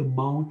 The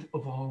Mount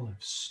of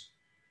Olives.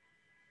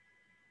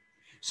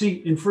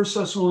 See, in 1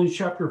 Thessalonians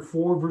chapter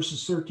 4,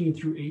 verses 13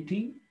 through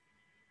 18,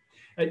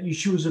 at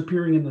Yeshua's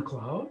appearing in the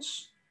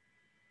clouds,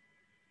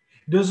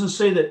 it doesn't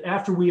say that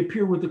after we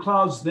appear with the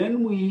clouds,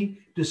 then we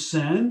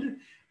descend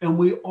and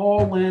we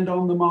all land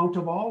on the Mount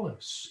of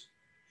Olives.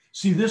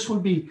 See, this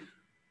would be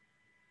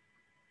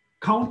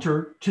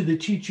counter to the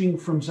teaching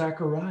from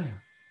Zechariah.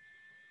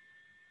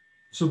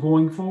 So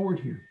going forward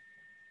here,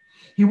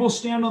 he will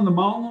stand on the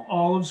Mount of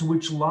Olives,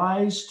 which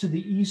lies to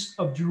the east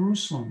of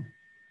Jerusalem.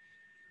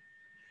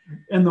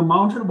 And the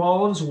Mountain of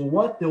Olives will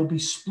what? They'll be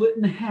split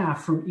in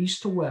half from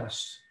east to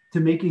west to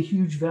make a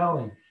huge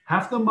valley.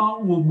 Half the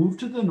mountain will move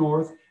to the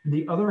north and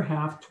the other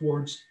half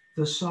towards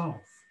the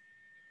south.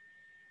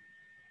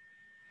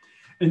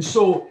 And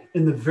so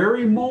in the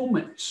very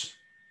moment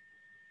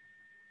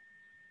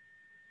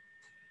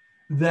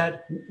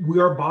that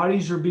our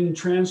bodies are being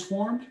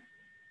transformed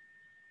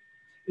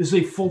is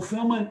a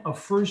fulfillment of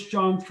 1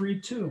 John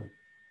 3:2.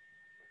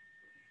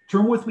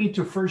 Turn with me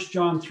to 1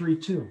 John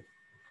 3:2.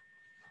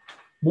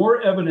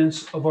 More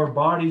evidence of our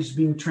bodies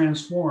being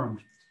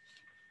transformed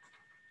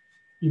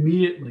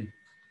immediately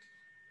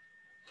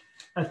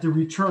at the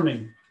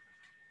returning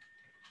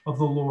of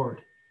the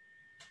Lord.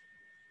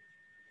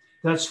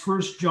 That's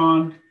 1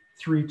 John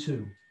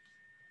 3:2.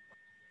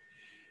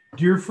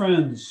 Dear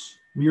friends,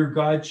 we are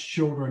God's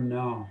children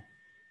now,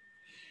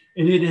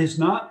 and it has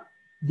not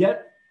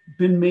yet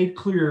been made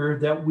clear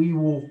that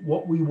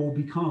what we will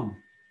become.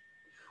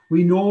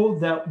 We know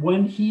that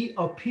when he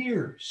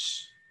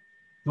appears,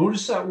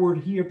 notice that word,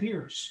 he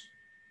appears.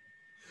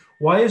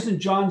 Why isn't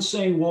John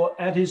saying, well,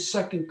 at his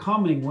second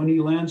coming, when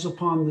he lands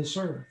upon this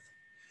earth?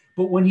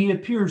 But when he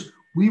appears,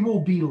 we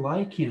will be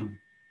like him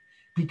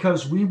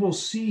because we will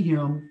see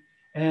him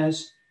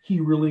as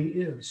he really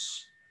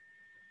is.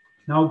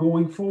 Now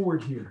going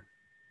forward here,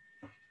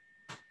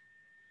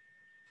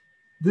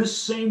 this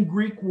same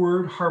Greek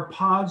word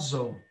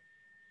harpazo,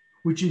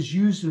 which is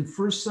used in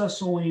 1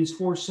 Thessalonians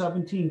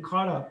 4:17,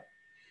 caught up,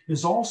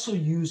 is also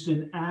used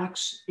in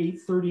Acts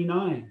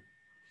 8:39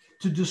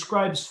 to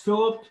describe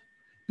Philip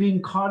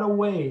being caught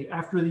away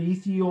after the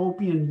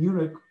Ethiopian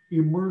eunuch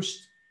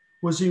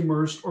was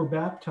immersed or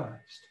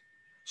baptized.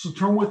 So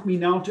turn with me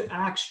now to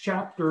Acts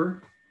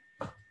chapter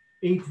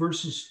 8,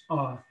 verses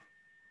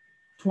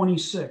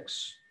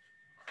 26.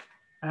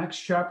 Acts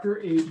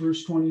chapter 8,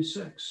 verse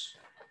 26.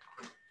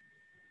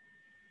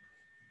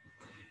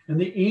 And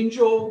the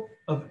angel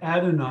of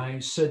Adonai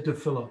said to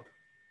Philip,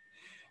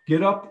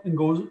 get up and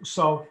go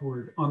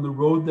southward on the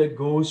road that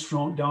goes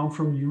down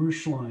from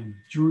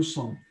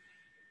Jerusalem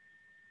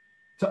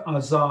to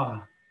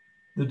Azah,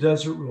 the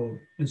desert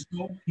road. And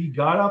so he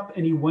got up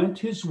and he went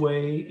his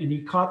way, and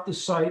he caught the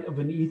sight of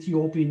an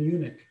Ethiopian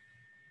eunuch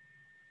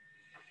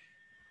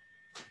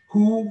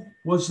who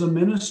was the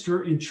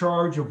minister in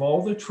charge of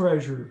all the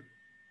treasure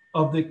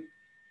of the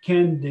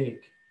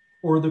Kandake,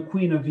 or the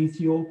queen of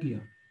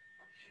Ethiopia.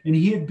 And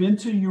he had been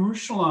to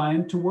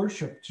Jerusalem to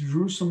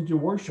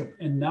worship.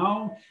 And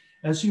now,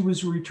 as he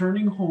was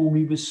returning home,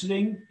 he was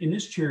sitting in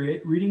his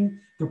chariot reading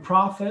the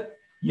prophet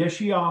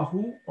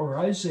Yeshayahu, or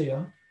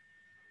Isaiah.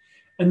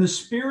 And the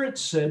Spirit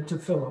said to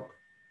Philip,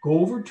 go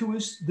over to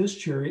this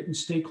chariot and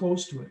stay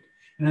close to it.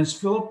 And as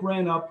Philip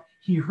ran up,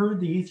 he heard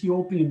the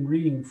Ethiopian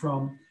reading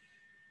from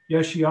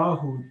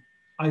Yeshayahu,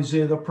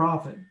 Isaiah the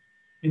prophet.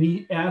 And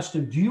he asked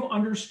him, do you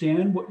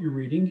understand what you're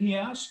reading? He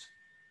asked.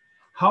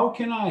 How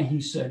can I,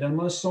 he said,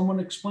 unless someone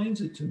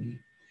explains it to me?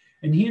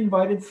 And he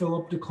invited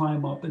Philip to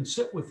climb up and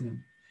sit with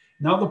him.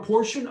 Now the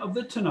portion of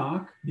the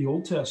Tanakh, the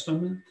Old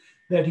Testament,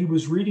 that he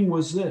was reading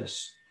was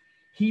this.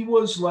 He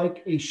was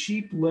like a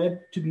sheep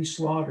led to be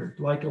slaughtered,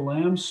 like a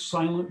lamb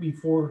silent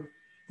before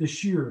the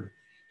shearer.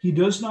 He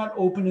does not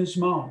open his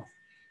mouth.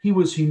 He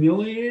was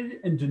humiliated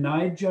and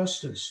denied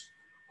justice.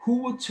 Who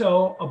will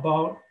tell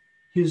about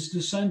his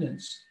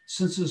descendants,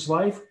 since his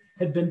life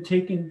had been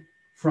taken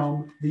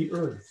from the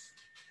earth.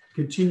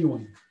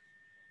 Continuing.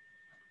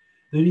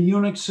 Then the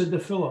eunuch said to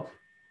Philip,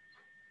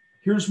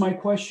 here's my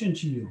question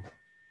to you.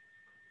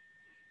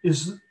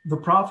 Is the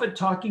prophet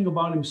talking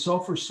about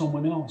himself or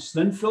someone else?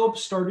 Then Philip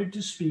started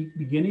to speak,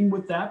 beginning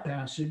with that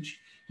passage.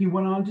 He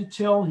went on to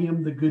tell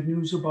him the good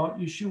news about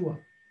Yeshua.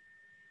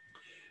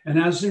 And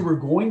as they were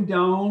going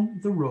down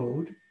the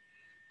road,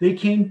 they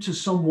came to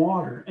some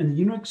water, and the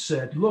eunuch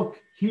said, look,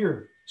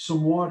 here,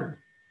 some water.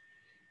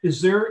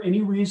 Is there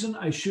any reason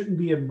I shouldn't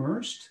be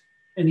immersed?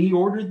 And he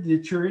ordered the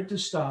chariot to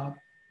stop.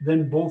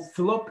 Then both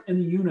Philip and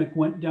the eunuch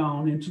went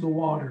down into the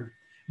water,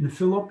 and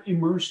Philip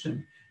immersed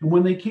him. And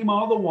when they came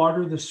out of the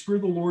water, the Spirit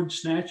of the Lord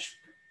snatched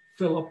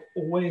Philip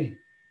away.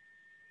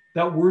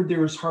 That word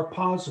there is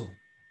harpazo,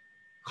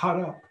 caught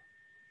up,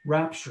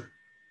 rapture.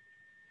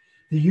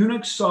 The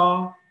eunuch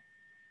saw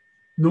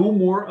no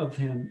more of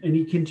him, and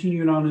he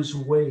continued on his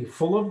way,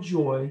 full of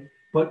joy.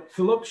 But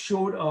Philip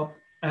showed up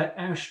at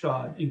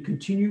Ashdod and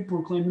continued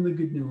proclaiming the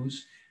good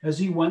news as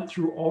he went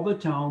through all the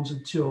towns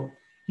until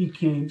he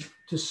came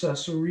to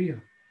Caesarea.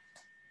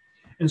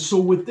 And so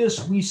with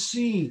this, we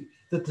see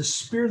that the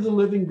Spirit of the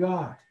living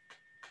God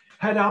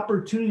had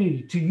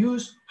opportunity to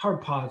use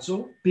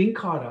harpazo, being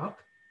caught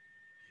up,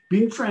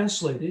 being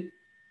translated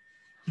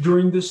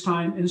during this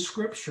time in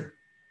Scripture.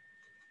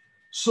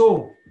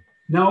 So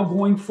now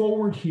going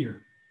forward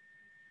here,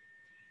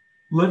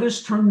 let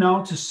us turn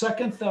now to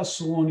 2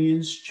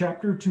 Thessalonians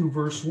chapter 2,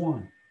 verse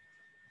 1.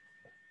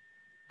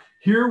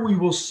 Here we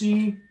will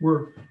see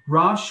where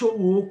Rav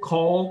Shaul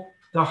called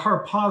the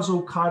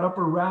harpazo caught up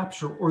or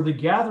rapture, or the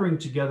gathering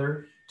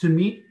together to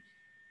meet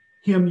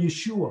him,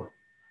 Yeshua.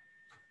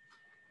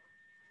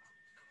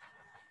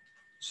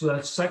 So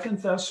that's 2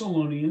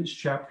 Thessalonians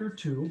chapter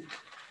 2,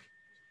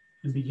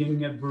 and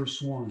beginning at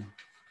verse 1.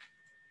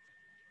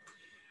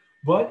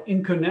 But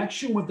in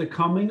connection with the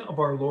coming of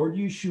our Lord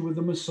Yeshua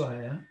the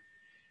Messiah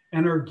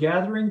and our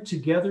gathering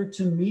together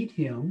to meet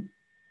him,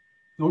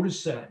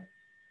 notice that,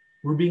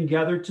 we're being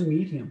gathered to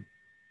meet him.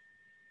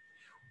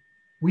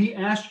 We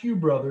ask you,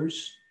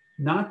 brothers,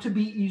 not to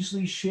be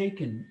easily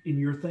shaken in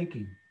your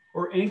thinking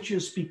or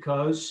anxious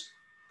because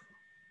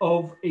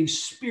of a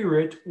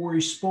spirit or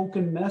a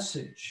spoken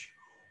message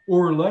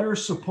or a letter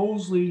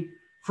supposedly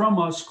from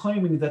us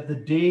claiming that the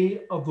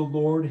day of the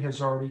Lord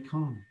has already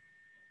come.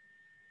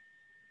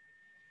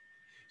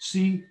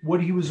 See,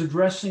 what he was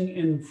addressing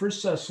in 1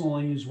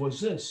 Thessalonians was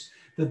this,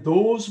 that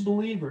those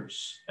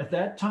believers at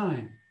that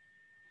time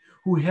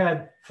who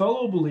had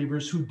fellow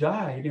believers who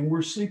died and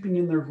were sleeping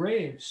in their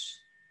graves,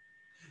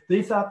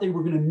 they thought they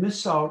were going to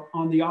miss out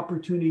on the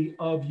opportunity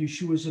of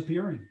Yeshua's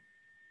appearing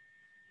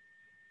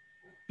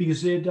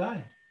because they had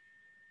died.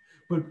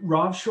 But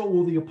Rav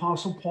Shaul, the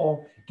Apostle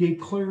Paul, gave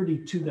clarity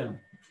to them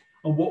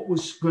on what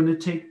was going to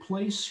take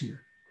place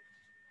here.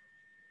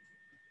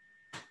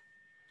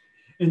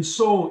 And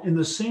so in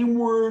the same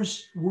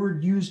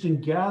word used in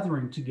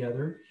gathering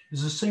together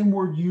is the same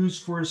word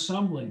used for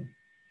assembling.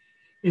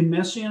 In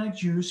Messianic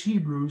Jews,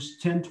 Hebrews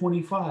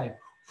 10:25,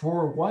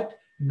 for what?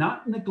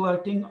 Not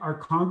neglecting our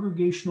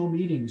congregational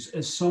meetings,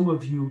 as some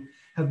of you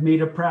have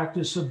made a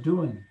practice of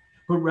doing,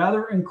 but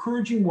rather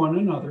encouraging one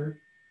another.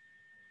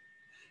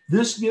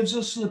 This gives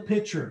us the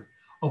picture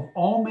of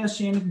all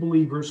Messianic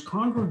believers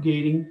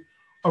congregating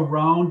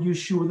around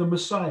Yeshua the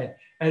Messiah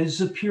at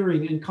his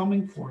appearing and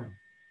coming for him.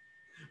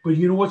 But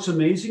you know what's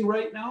amazing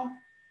right now?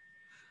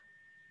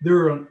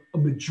 There are a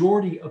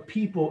majority of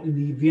people in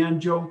the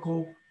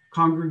evangelical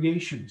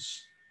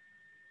congregations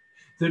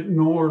that are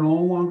no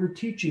longer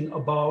teaching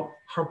about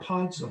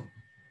harpazo,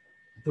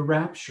 the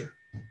rapture,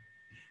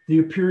 the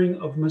appearing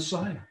of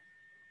Messiah.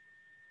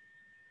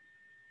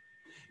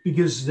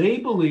 Because they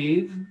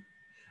believe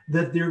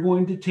that they're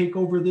going to take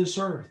over this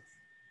earth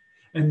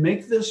and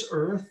make this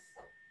earth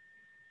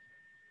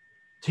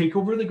take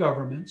over the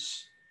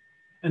governments,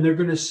 and they're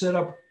going to set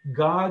up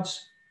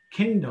God's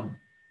kingdom,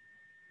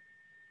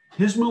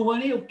 his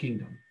millennial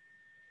kingdom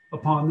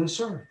upon this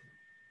earth.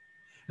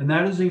 And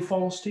that is a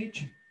false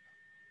teaching.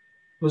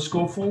 Let's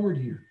go forward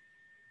here.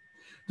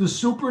 The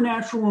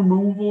supernatural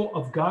removal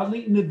of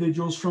godly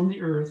individuals from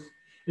the earth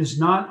is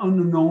not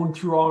unknown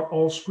throughout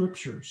all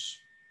scriptures.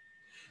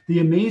 The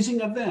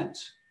amazing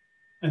event,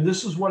 and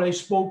this is what I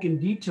spoke in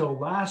detail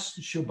last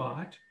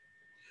Shabbat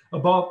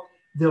about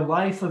the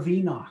life of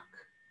Enoch,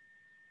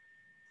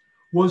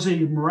 was a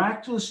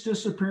miraculous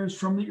disappearance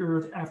from the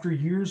earth after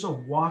years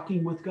of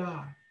walking with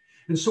God.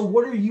 And so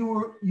what are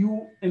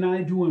you and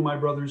I doing, my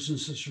brothers and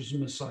sisters in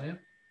Messiah?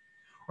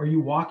 Are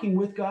you walking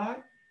with God,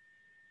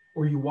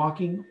 or are you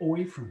walking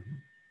away from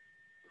him?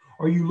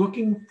 Are you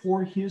looking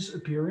for his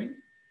appearing?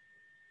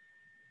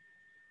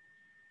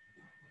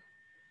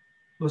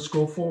 Let's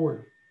go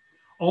forward.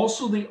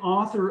 Also, the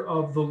author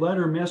of the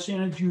letter,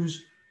 Messianic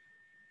Jews,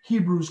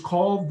 Hebrews,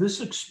 called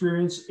this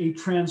experience a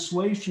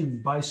translation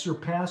by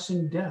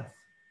surpassing death.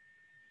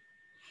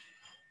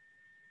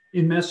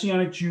 In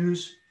Messianic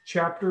Jews,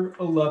 chapter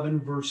 11,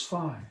 verse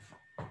 5.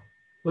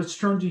 Let's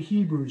turn to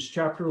Hebrews,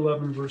 chapter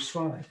 11, verse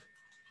 5.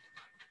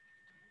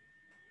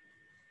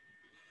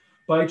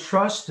 By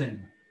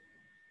trusting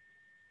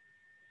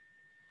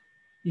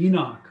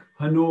Enoch,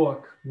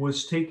 Hanoach,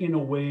 was taken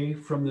away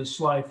from this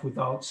life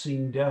without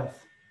seeing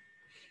death.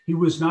 He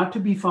was not to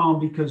be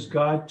found because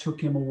God took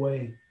him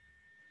away.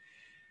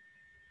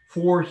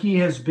 For he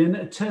has been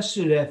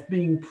attested as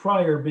being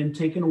prior been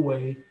taken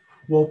away,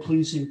 well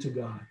pleasing to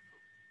God.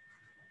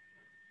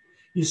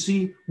 You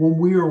see, when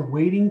we are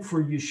waiting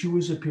for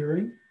Yeshua's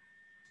appearing,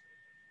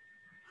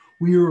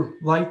 we are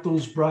like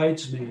those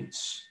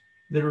bridesmaids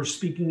that are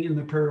speaking in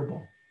the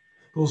parable,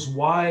 those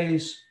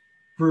wise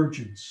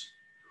virgins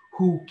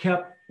who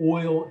kept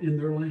oil in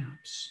their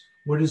lamps.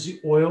 What is the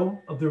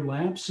oil of their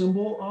lamp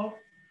symbol of?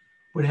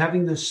 But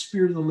having the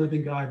Spirit of the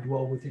living God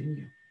dwell within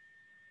you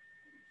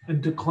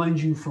and to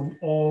cleanse you from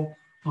all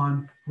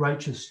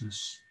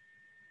unrighteousness.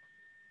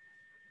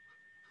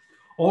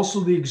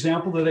 Also, the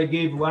example that I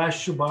gave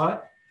last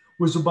Shabbat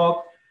was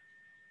about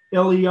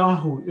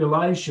Eliyahu,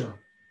 Elijah.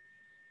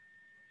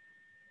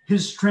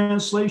 His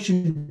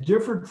translation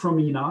differed from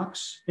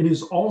Enoch's and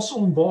is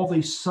also involved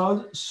a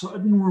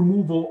sudden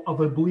removal of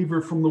a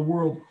believer from the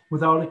world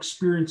without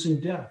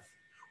experiencing death.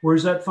 Where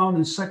is that found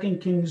in 2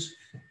 Kings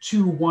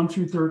 2, 1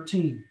 through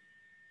 13.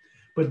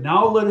 But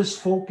now let us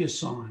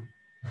focus on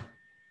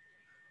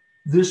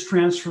this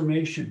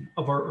transformation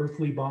of our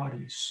earthly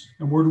bodies.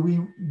 And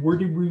where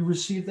did we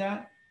receive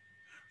that?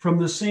 From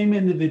the same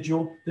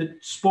individual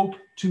that spoke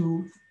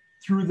to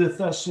through the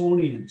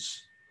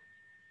Thessalonians.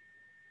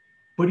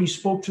 But he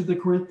spoke to the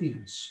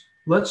Corinthians.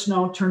 Let's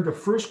now turn to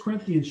 1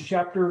 Corinthians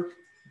chapter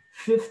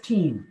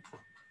 15.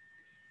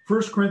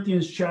 1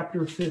 Corinthians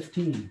chapter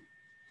 15.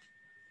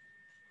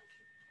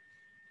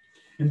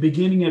 And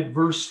beginning at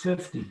verse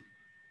 50.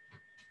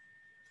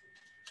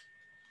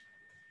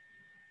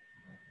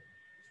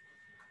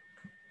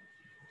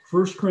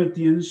 First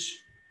Corinthians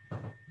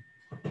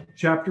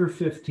chapter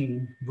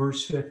 15,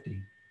 verse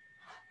 50.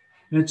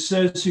 And it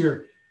says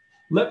here,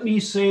 let me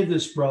say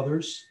this,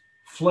 brothers,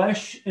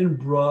 flesh and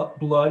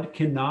blood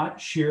cannot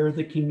share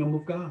the kingdom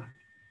of God.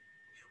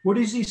 What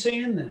is he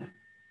saying then?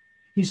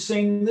 He's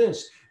saying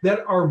this,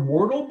 that our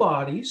mortal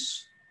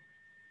bodies,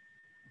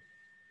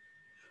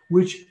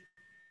 which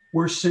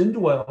where sin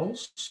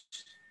dwells,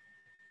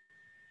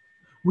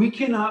 we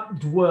cannot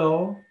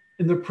dwell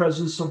in the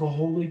presence of a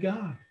holy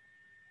God.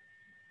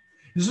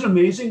 Isn't it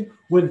amazing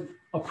when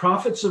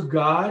prophets of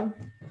God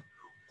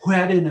who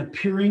had an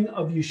appearing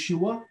of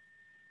Yeshua,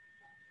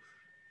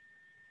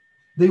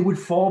 they would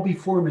fall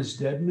before him as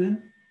dead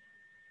men?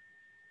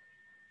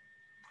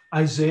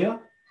 Isaiah,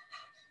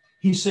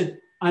 he said,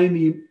 I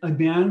am a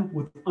man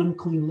with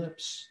unclean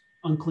lips,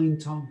 unclean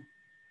tongue.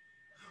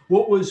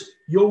 What was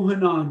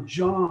Yohanan,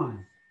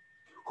 John,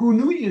 who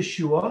knew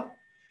Yeshua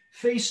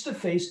face to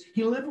face?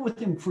 He lived with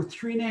him for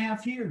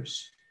 3.5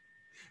 years,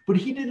 but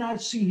he did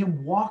not see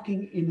him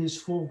walking in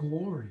his full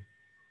glory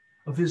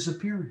of his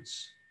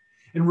appearance.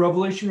 In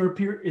Revelation,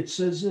 it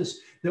says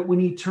this, that when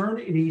he turned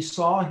and he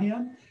saw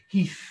him,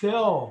 he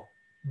fell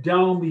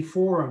down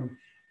before him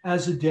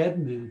as a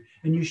dead man.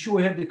 And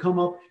Yeshua had to come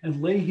up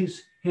and lay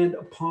his hand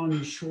upon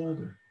his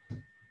shoulder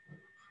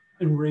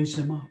and raise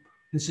him up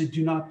and say,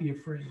 do not be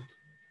afraid.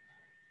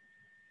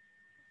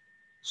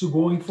 So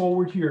going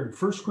forward here,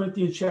 1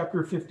 Corinthians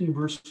chapter 15,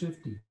 verse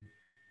 50.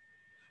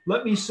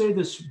 Let me say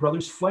this,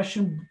 brothers, flesh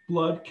and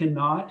blood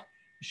cannot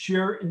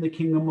share in the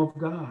kingdom of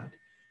God,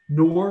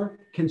 nor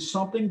can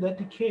something that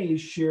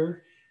decays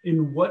share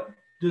in what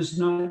does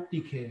not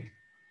decay.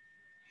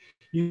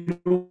 You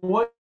know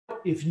what?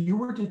 If you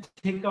were to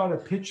take out a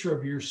picture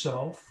of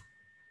yourself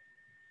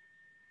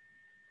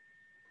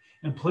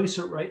and place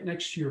it right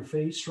next to your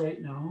face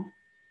right now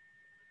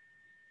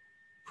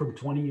from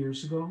 20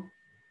 years ago,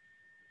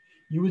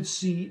 you would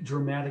see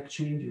dramatic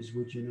changes,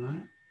 would you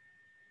not?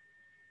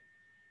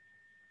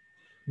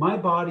 My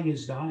body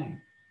is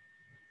dying.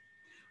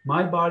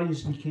 My body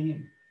is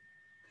decaying.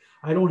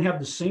 I don't have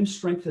the same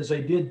strength as I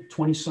did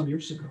 20 some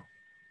years ago.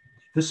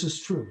 This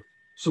is true.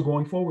 So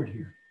going forward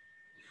here,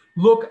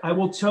 look, I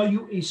will tell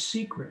you a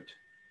secret.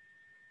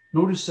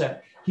 Notice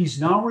that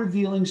he's now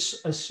revealing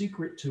a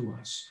secret to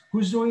us.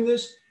 Who's doing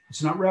this?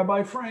 It's not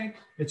Rabbi Frank.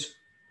 It's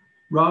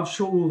Rav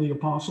Shaul, the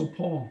Apostle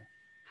Paul.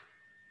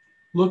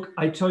 Look,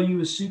 I tell you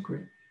a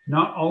secret.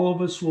 Not all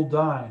of us will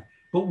die,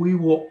 but we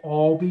will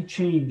all be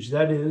changed.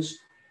 That is,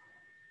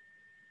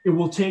 it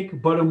will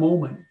take but a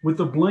moment, with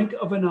the blink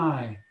of an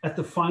eye, at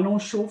the final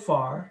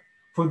shofar,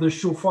 for the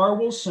shofar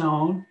will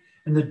sound,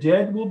 and the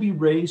dead will be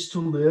raised to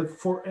live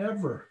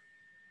forever.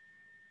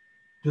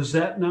 Does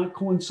that not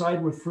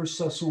coincide with 1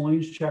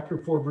 Thessalonians chapter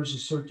 4,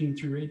 verses 13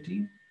 through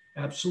 18?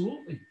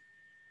 Absolutely.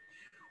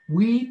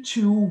 We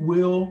too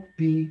will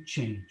be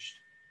changed.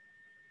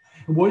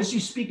 And what is he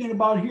speaking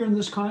about here in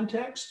this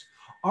context?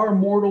 Our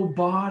mortal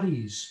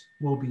bodies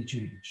will be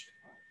changed.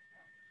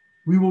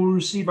 We will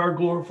receive our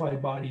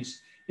glorified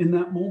bodies in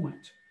that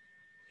moment.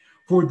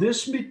 For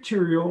this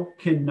material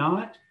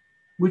cannot,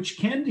 which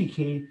can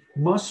decay,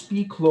 must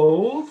be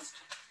clothed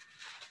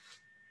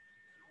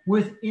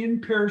with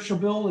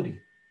imperishability.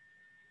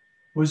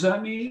 What does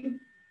that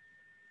mean?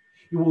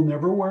 It will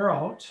never wear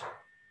out.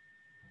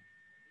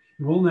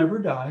 It will never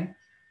die.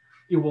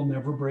 It will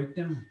never break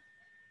down.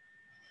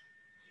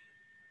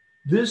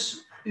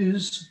 This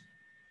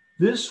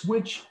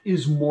which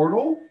is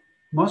mortal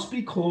must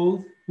be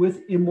clothed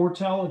with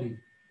immortality.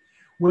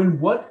 When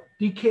what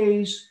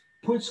decays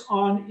puts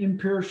on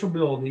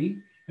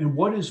imperishability, and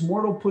what is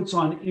mortal puts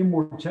on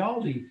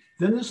immortality,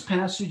 then this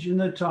passage in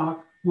the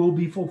talk will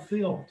be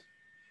fulfilled.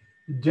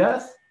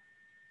 Death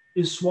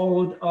is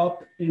swallowed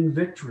up in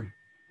victory.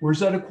 Where's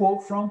that a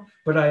quote from?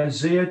 But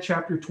Isaiah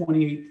chapter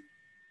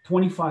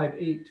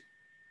 25:8,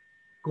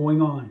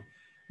 going on.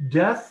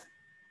 Death,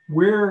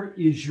 where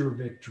is your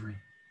victory?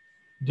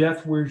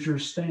 Death, where's your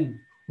sting?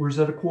 Where's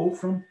that a quote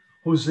from?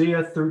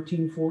 Hosea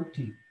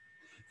 13:14.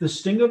 The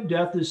sting of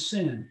death is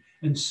sin,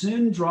 and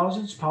sin draws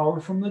its power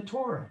from the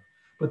Torah.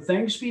 But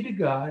thanks be to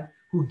God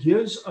who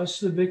gives us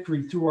the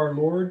victory through our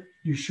Lord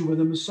Yeshua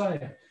the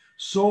Messiah.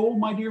 So,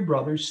 my dear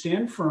brothers,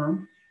 stand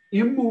firm,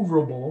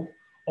 immovable,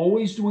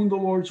 always doing the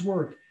Lord's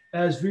work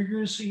as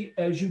vigorously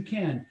as you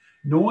can,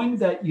 knowing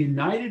that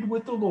united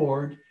with the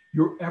Lord,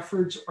 your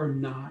efforts are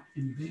not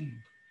in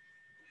vain.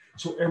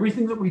 So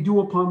everything that we do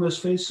upon this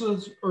face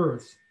of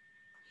earth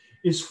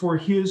is for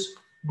his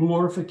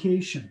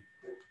glorification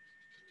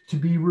to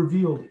be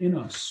revealed in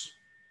us.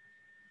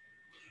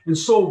 And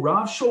so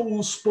Rav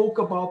Shaul spoke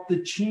about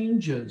the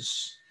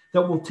changes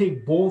that will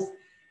take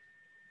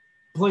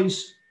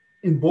place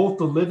in both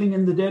the living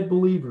and the dead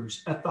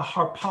believers at the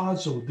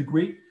harpazo, the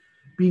great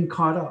being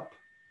caught up,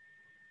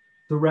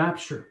 the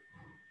rapture.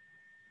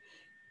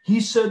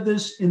 He said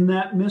this in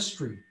that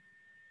mystery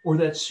or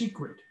that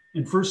secret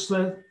in 1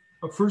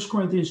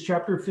 Corinthians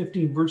chapter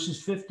 15,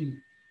 verses 50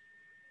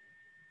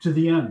 to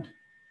the end.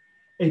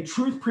 A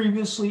truth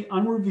previously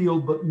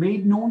unrevealed, but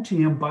made known to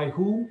him by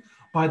whom?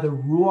 By the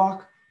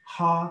Ruach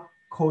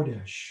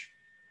HaKodesh.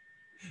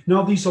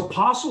 Now, these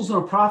apostles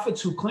and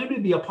prophets who claim to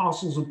be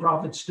apostles and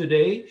prophets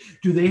today,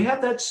 do they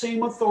have that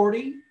same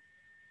authority?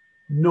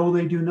 No,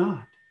 they do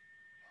not.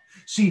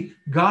 See,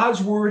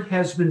 God's word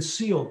has been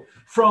sealed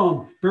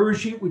from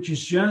Bereshit, which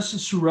is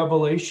Genesis through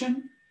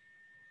Revelation.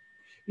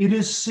 It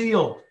is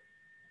sealed.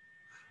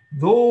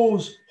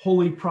 Those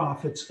holy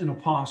prophets and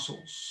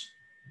apostles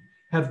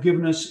have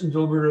given us and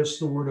delivered us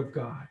the word of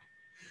God.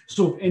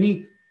 So if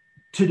any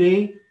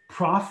today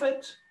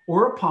prophet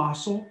or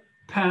apostle,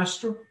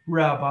 pastor,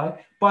 rabbi,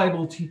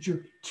 Bible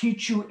teacher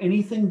teach you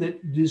anything that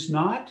is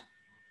not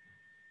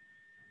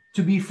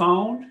to be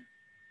found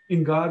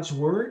in God's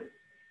word,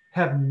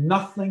 have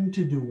nothing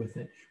to do with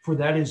it, for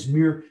that is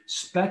mere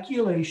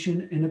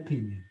speculation and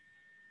opinion.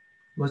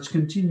 Let's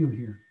continue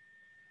here.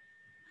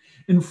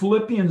 In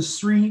Philippians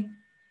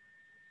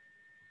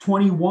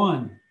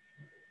 3:21,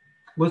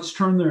 let's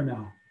turn there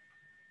now.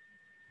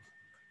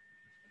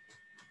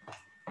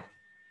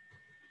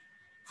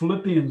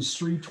 Philippians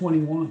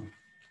 3:21.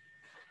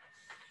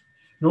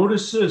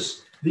 Notice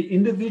this, the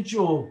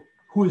individual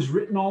who has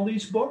written all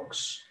these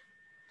books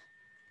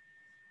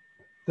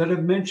that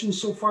I've mentioned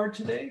so far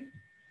today,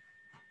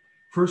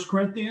 1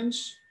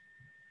 Corinthians,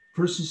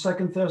 1 and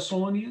 2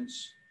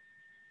 Thessalonians,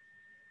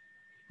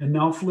 and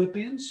now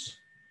Philippians,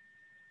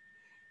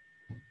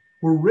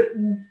 were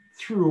written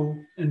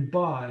through and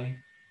by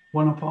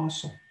one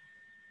apostle,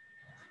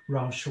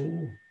 Rav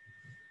Shaul.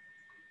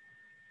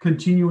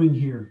 Continuing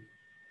here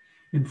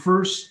in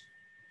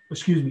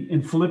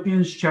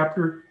Philippians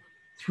chapter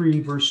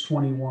 3, verse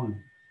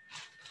 21.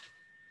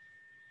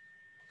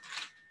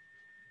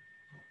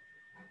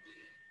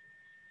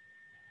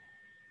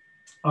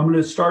 I'm going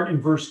to start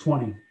in verse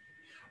 20.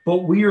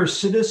 But we are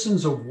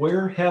citizens of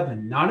where?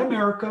 Heaven, not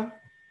America,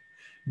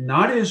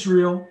 not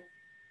Israel.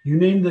 You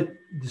name the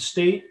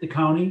state, the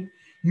county,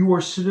 you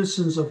are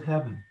citizens of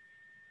heaven.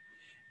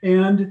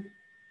 And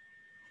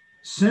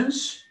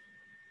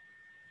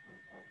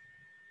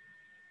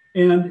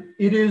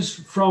it is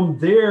from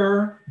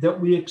there that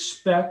we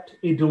expect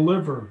a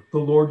deliverer, the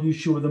Lord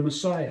Yeshua the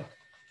Messiah.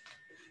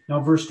 Now,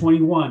 verse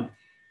 21,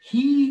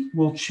 he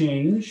will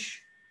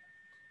change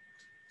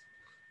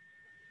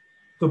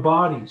the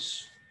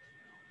bodies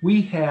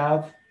we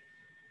have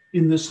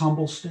in this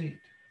humble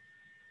state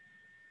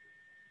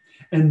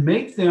and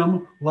make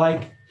them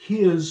like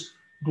his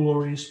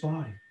glorious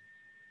body,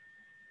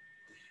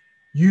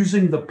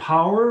 using the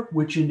power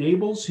which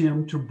enables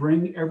him to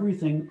bring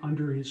everything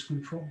under his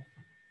control.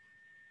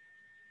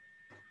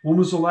 When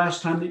was the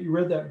last time that you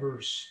read that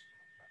verse?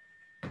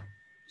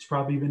 It's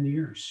probably been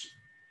years.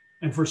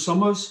 And for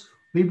some of us,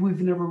 maybe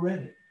we've never read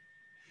it.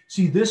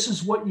 See, this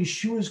is what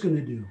Yeshua is going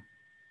to do.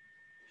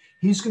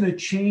 He's going to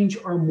change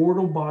our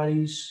mortal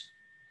bodies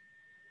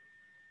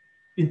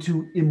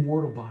into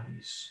immortal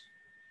bodies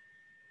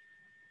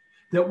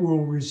that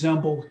will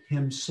resemble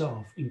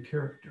himself in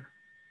character.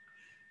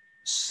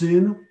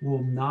 Sin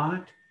will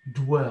not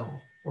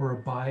dwell or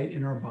abide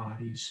in our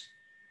bodies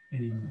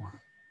anymore,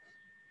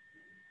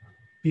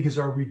 because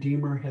our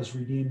Redeemer has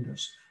redeemed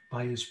us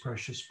by his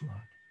precious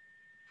blood.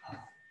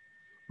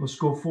 Let's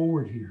go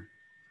forward here.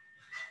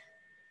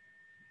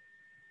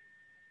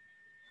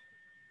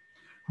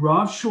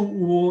 Rav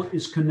Shaul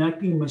is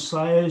connecting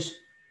Messiah's,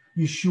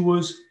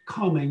 Yeshua's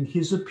coming,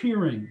 his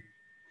appearing,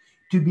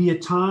 to be a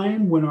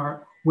time when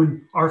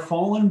when our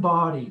fallen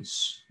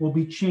bodies will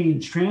be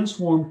changed,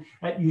 transformed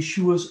at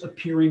Yeshua's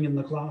appearing in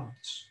the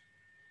clouds.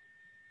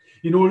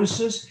 You notice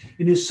this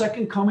in his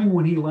second coming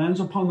when he lands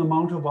upon the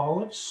Mount of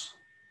Olives.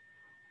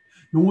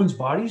 No one's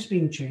body's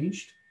being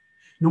changed.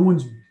 No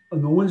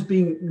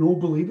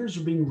believers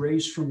are being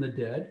raised from the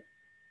dead,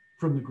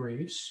 from the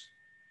graves.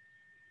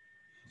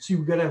 See,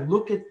 we've got to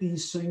look at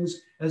these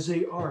things as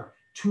they are,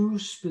 two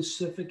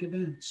specific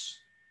events.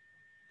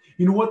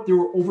 You know what? There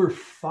were over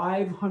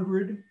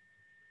 500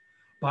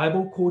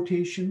 Bible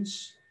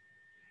quotations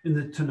in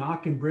the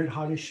Tanakh and Brit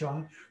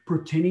Hadashah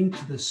pertaining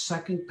to the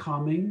second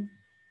coming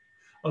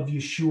of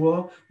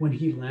Yeshua when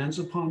he lands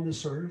upon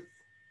this earth.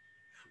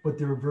 But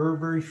there are very,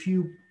 very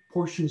few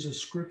portions of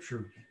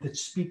scripture that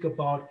speak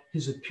about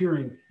his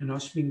appearing and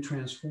us being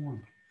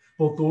transformed.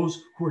 Both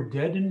those who are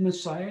dead in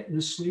Messiah and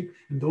asleep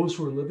and those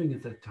who are living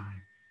at that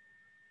time.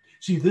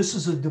 See, this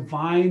is a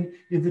divine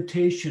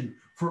invitation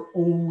for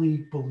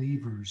only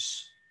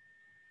believers.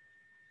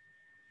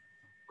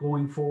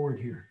 Going forward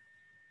here.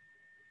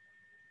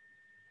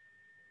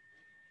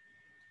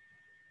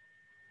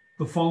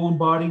 The fallen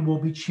body will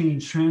be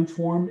changed,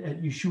 transformed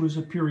at Yeshua's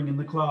appearing in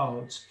the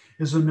clouds,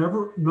 is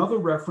another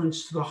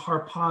reference to the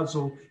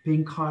harpazo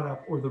being caught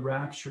up or the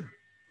rapture.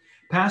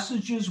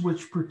 Passages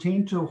which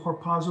pertain to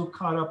harpazo,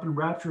 caught up, and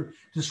rapture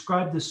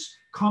describe this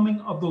coming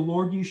of the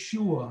Lord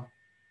Yeshua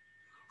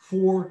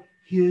for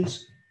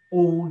his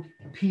own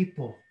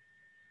people,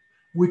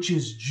 which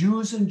is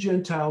Jews and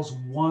Gentiles,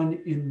 one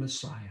in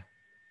Messiah.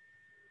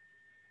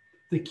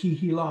 The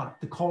Kehillah,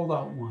 the called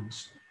out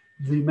ones,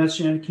 the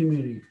Messianic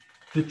community,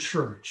 the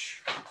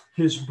church,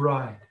 his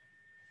bride.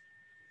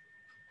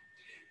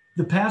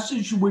 The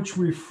passage which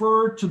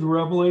refer to the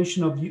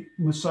revelation of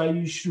Messiah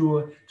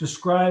Yeshua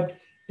described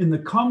in the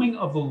coming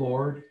of the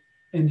Lord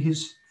and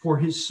for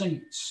his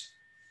saints.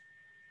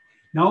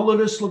 Now let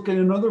us look at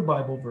another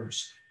Bible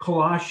verse,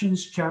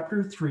 Colossians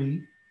chapter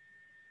 3,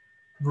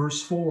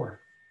 verse 4.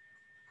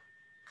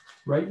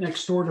 Right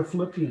next door to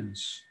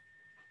Philippians,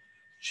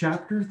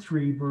 chapter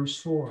 3, verse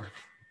 4.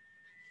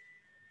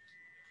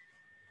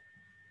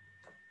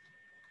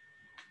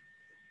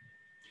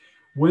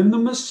 When the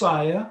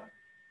Messiah,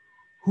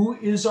 who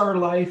is our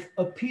life,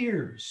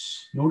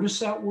 appears. Notice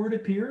that word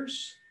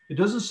appears. It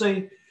doesn't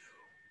say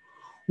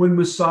when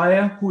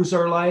Messiah, who is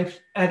our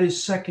life, at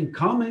his second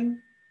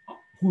coming,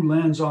 who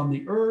lands on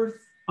the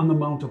earth, on the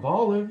Mount of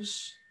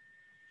Olives.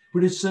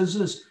 But it says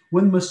this,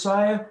 when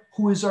Messiah,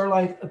 who is our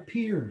life,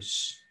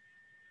 appears.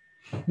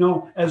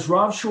 Now, as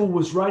Rav Shaul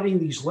was writing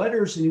these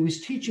letters and he was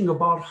teaching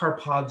about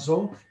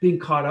harpazo, being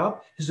caught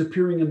up, his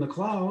appearing in the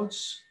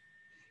clouds,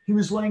 he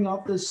was laying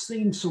out this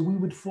theme so we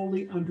would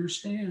fully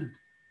understand.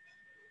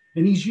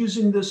 And he's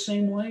using this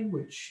same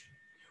language.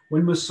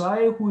 When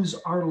Messiah, who is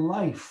our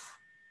life,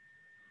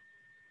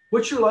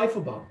 what's your life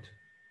about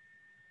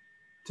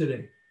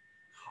today?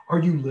 Are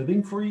you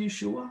living for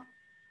Yeshua?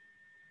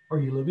 Are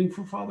you living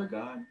for Father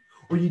God?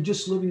 Or are you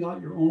just living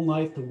out your own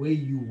life the way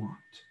you want?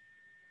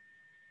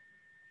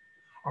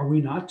 Are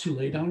we not to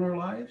lay down our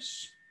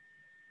lives?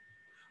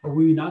 Are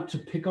we not to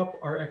pick up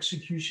our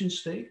execution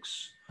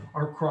stakes,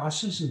 our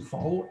crosses, and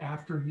follow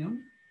after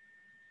him?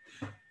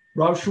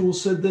 Rav Shaul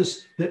said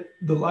this, that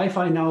the life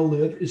I now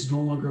live is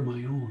no longer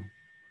my own,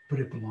 but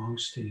it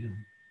belongs to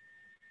him.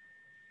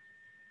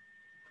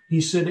 He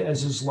said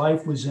as his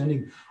life was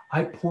ending,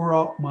 I pour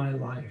out my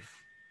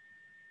life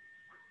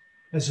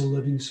as a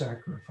living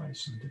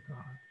sacrifice unto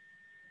God.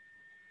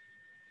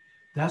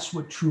 That's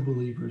what true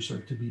believers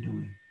are to be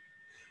doing,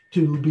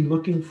 to be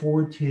looking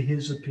forward to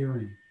his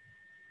appearing.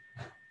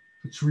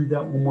 Let's read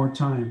that one more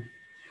time.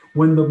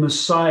 When the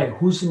Messiah,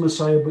 who's the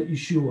Messiah but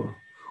Yeshua,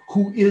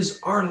 who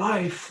is our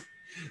life,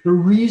 the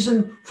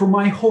reason for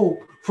my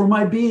hope, for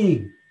my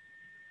being.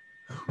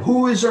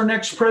 Who is our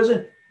next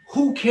president?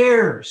 Who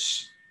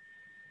cares?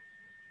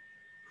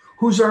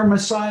 Who's our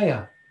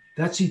Messiah?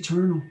 That's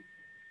eternal.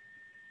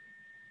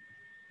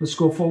 Let's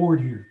go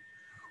forward here.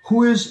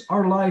 Who is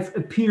our life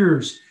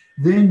appears,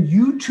 then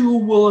you too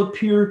will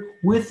appear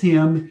with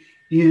him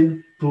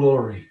in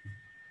glory.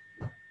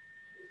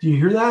 Do you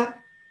hear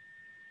that?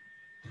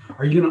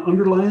 Are you going to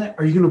underline that?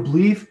 Are you going to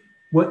believe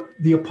what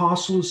the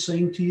apostle is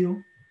saying to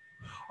you?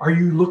 Are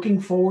you looking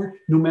forward,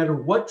 no matter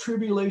what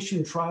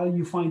tribulation trial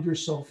you find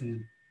yourself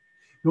in?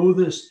 Know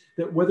this,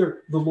 that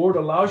whether the Lord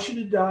allows you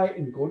to die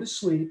and go to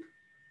sleep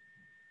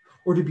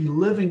or to be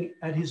living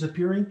at his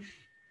appearing,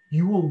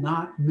 you will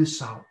not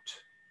miss out.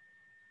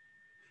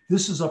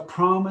 This is a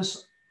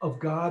promise of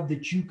God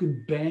that you can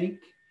bank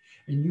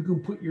and you can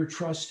put your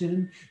trust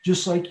in,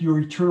 just like your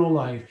eternal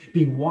life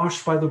being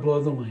washed by the blood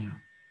of the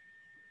Lamb.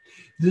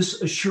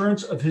 This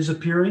assurance of his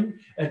appearing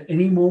at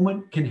any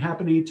moment can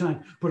happen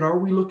anytime. But are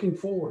we looking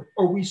forward?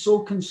 Are we so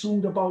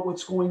consumed about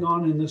what's going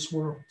on in this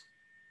world?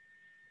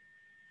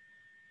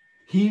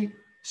 He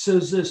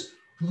says this,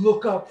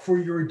 look up, for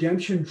your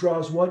redemption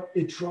draws what?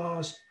 It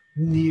draws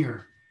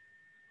near.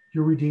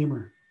 Your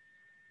Redeemer.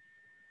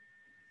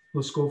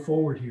 Let's go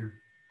forward here.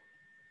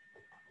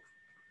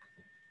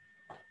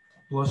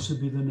 Blessed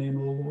be the name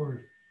of the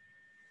Lord,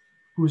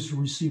 who is to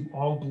receive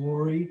all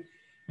glory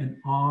and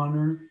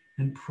honor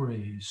and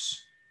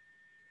praise.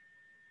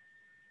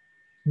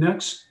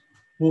 Next,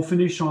 we'll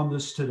finish on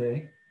this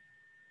today.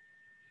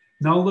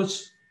 Now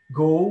let's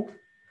go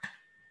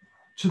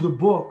to the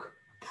book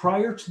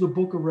prior to the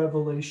book of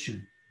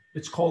Revelation.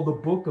 It's called the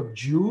book of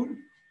Jude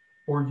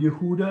or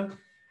Yehuda,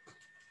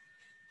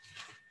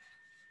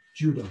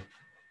 Judah.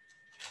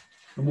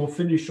 And we'll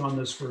finish on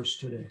this verse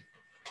today.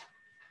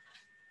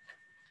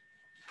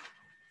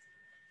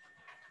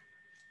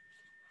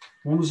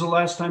 When was the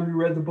last time you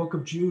read the book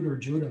of Jude or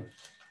Judah?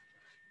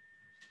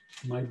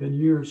 It might have been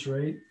years,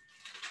 right?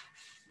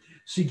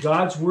 See,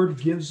 God's word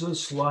gives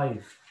us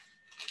life.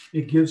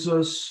 It gives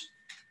us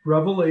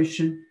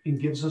revelation and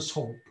gives us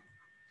hope.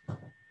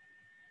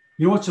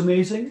 You know what's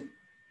amazing?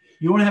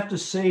 You don't have to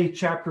say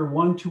chapter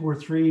 1, 2, or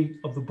 3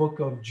 of the book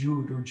of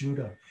Jude or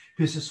Judah,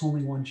 because it's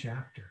only one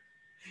chapter.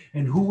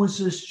 And who was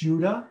this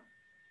Judah?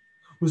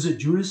 Was it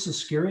Judas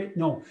Iscariot?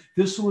 No,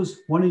 this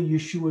was one of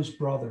Yeshua's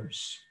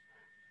brothers.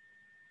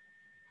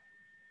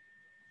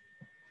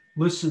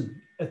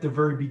 Listen at the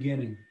very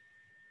beginning.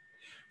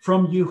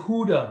 From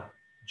Yehuda,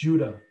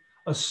 Judah,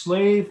 a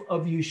slave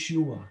of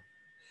Yeshua,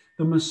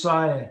 the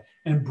Messiah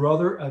and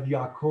brother of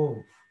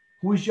Yaakov.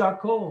 Who is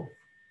Yaakov?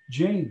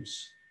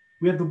 James.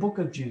 We have the book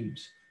of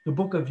James, the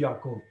book of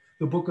Yaakov,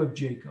 the book of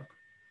Jacob.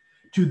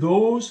 To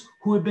those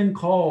who have been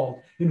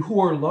called and who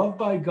are loved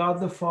by God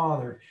the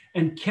Father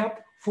and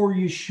kept for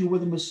Yeshua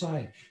the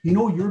Messiah. You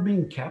know you're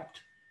being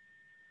kept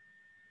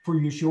for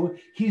Yeshua.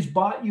 He's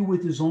bought you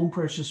with his own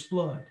precious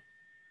blood.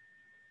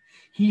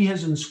 He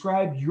has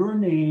inscribed your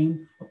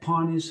name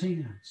upon his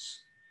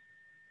hands.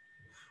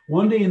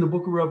 One day in the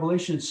book of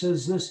Revelation, it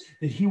says this,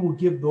 that he will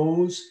give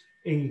those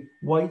a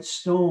white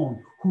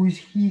stone who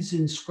he's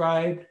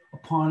inscribed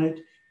upon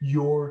it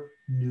your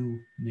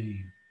new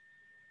name.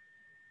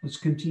 Let's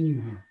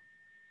continue here.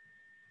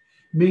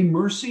 May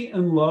mercy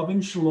and love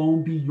and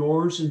shalom be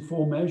yours in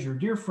full measure.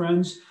 Dear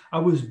friends, I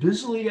was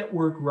busily at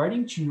work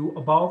writing to you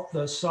about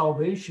the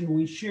salvation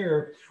we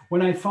share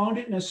when I found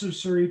it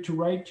necessary to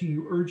write to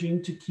you,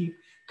 urging to keep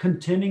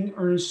contending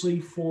earnestly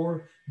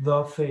for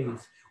the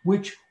faith,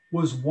 which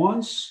was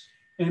once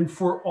and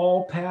for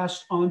all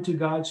passed on to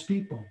God's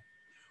people.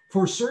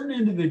 For certain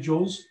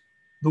individuals,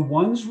 the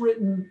ones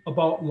written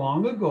about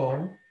long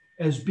ago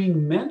as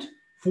being meant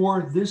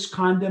for this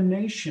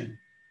condemnation,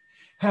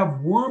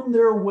 have wormed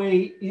their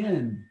way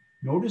in.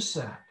 Notice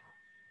that.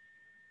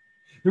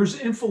 There's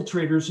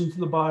infiltrators into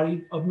the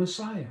body of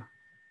Messiah.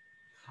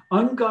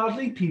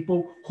 Ungodly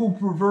people who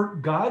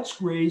pervert God's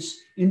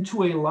grace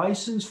into a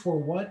license for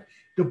what?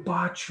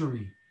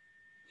 Debauchery.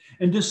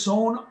 And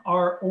disown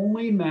our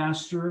only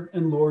Master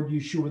and Lord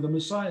Yeshua the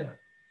Messiah.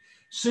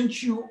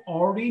 Since you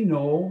already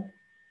know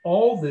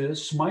all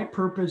this, my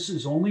purpose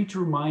is only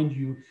to remind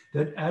you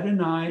that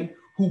Adonai,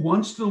 who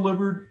once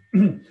delivered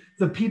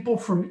the people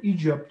from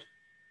Egypt,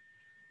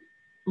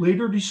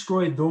 later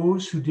destroyed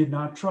those who did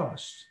not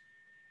trust.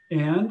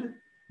 And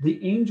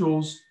the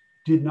angels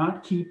did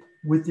not keep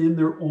within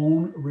their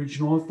own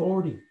original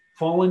authority.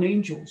 Fallen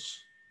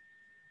angels.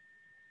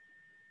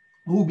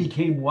 Who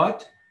became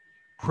what?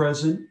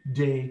 Present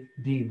day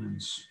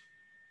demons.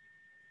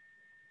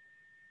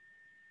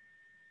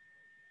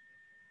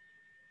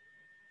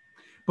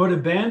 But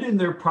abandoned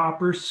their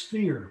proper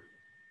sphere.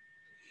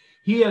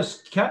 He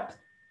has kept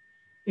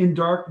in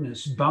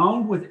darkness,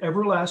 bound with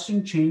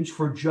everlasting change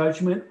for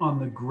judgment on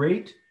the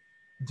great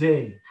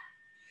day.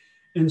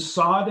 In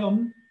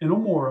Sodom and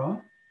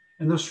Gomorrah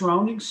and the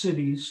surrounding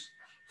cities,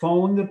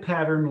 following the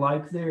pattern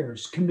like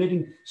theirs,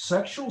 committing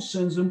sexual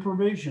sins and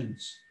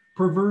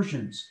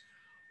perversions,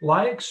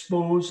 lie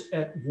exposed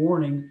at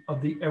warning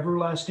of the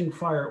everlasting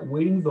fire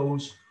awaiting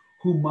those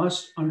who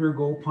must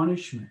undergo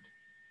punishment.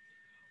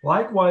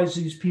 Likewise,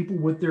 these people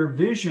with their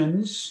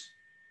visions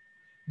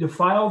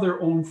defile their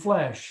own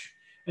flesh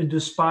and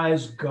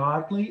despise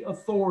godly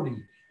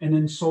authority and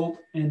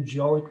insult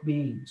angelic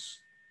beings.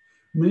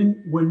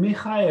 When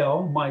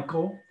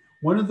Michael,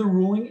 one of the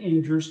ruling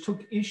angels,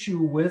 took issue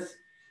with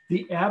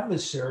the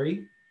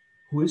adversary,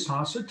 who is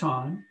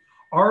Hasatan,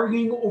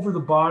 arguing over the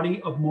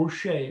body of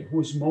Moshe, who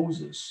is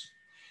Moses,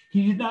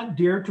 he did not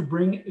dare to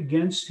bring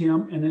against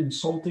him an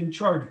insulting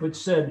charge, but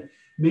said,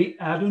 "May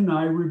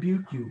Adonai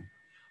rebuke you."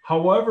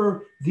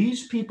 However,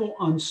 these people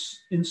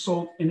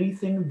insult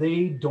anything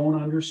they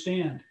don't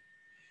understand.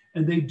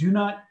 And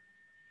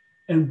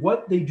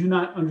what they do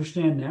not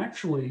understand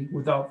naturally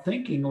without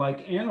thinking,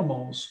 like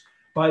animals,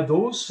 by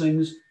those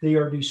things they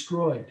are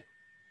destroyed.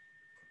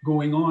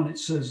 Going on, it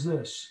says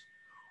this,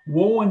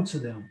 woe unto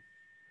them,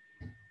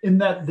 in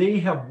that they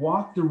have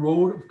walked the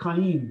road of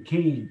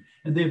Cain,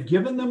 and they have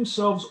given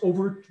themselves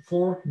over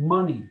for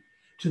money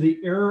to the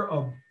error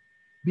of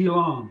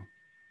Balaam.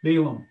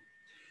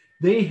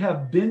 They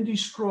have been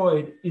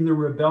destroyed in the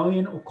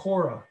rebellion of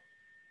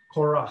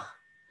Korach.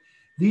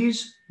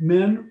 These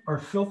men are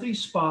filthy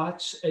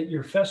spots at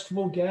your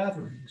festival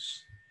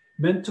gatherings,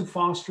 meant to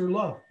foster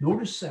love.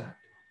 Notice that.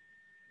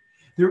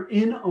 They're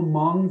in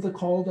among the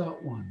called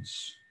out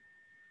ones.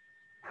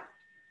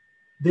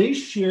 They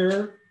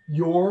share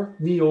your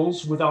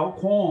meals without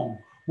qualm,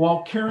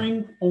 while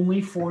caring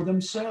only for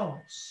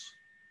themselves.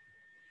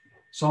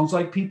 Sounds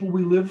like people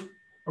we live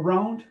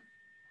around.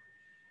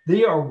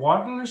 They are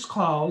waterless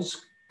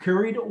clouds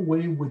carried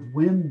away with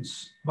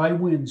winds, by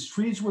winds,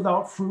 trees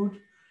without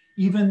fruit,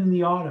 even in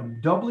the autumn,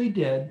 doubly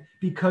dead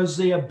because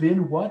they have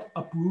been what?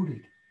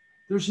 Uprooted.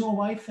 There's no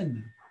life in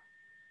them.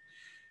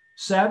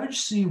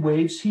 Savage sea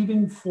waves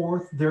heaving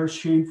forth their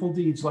shameful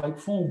deeds like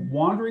foam,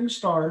 wandering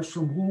stars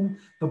from whom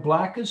the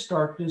blackest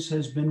darkness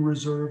has been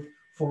reserved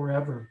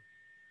forever.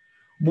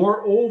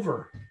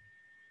 Moreover,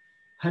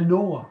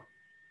 Hanoah,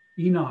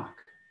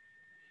 Enoch,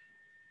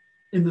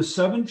 in the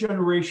seventh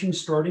generation,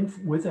 starting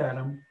with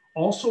Adam,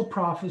 also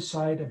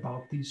prophesied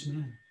about these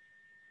men.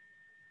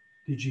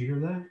 Did you hear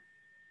that?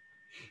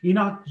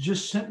 Enoch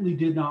just simply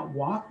did not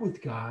walk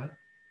with God,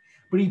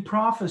 but he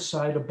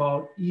prophesied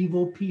about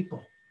evil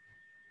people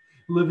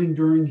living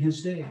during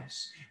his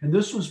days. And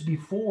this was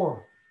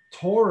before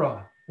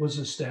Torah was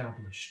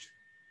established.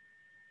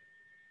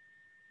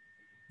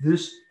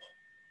 This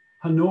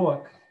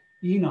Enoch,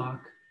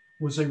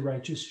 was a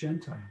righteous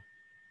Gentile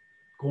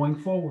going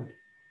forward.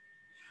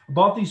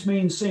 About these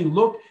men saying,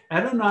 look,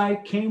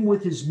 Adonai came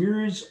with his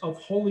myriads of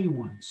holy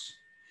ones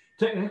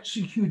to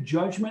execute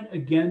judgment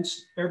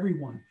against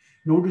everyone.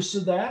 Notice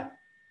that?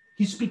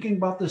 He's speaking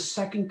about the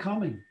second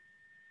coming.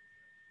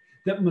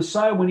 That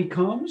Messiah, when he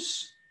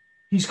comes,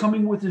 he's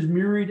coming with his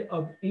myriad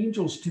of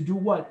angels to do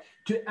what?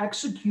 To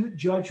execute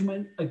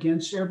judgment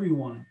against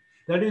everyone.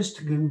 That is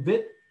to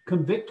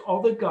convict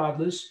all the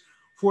godless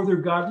for their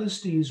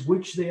godless deeds,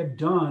 which they have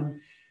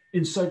done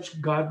in such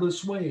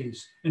godless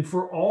ways, and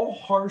for all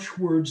harsh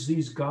words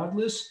these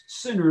godless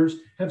sinners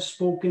have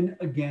spoken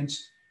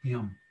against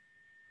him.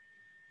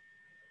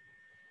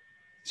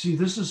 See,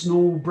 this is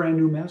no brand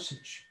new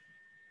message.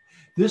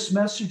 This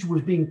message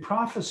was being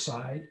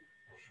prophesied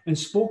and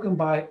spoken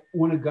by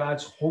one of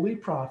God's holy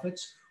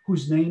prophets,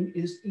 whose name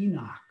is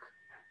Enoch,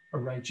 a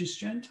righteous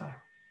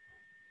Gentile.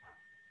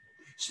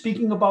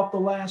 Speaking about the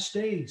last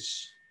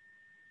days,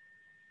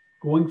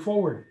 going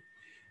forward.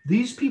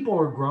 These people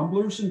are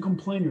grumblers and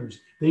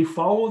complainers. They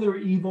follow their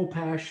evil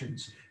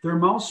passions. Their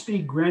mouths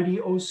speak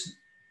grandiosities,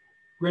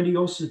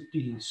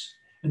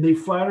 and they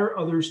flatter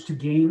others to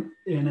gain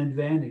an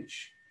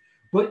advantage.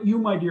 But you,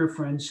 my dear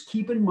friends,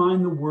 keep in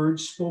mind the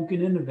words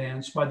spoken in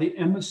advance by the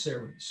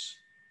emissaries,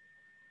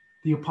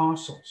 the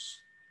apostles,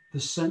 the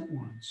sent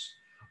ones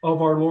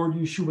of our Lord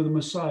Yeshua the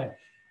Messiah.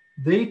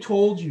 They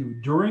told you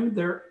during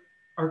their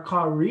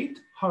Arkarit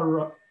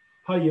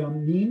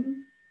Hayamim,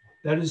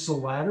 that is the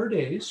latter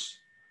days,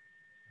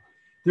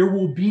 there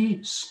will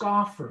be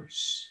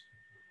scoffers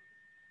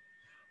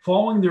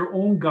following their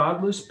own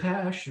godless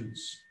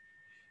passions.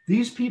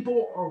 These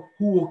people are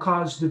who will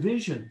cause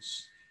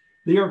divisions.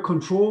 They are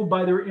controlled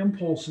by their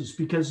impulses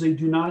because they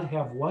do not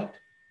have what?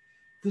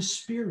 The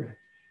Spirit,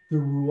 the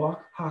Ruach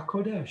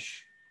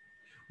HaKodesh.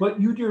 But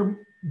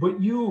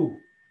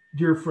you,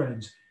 dear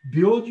friends,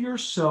 build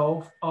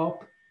yourself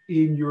up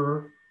in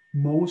your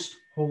most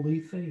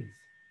holy faith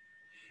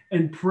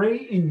and pray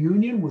in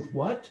union with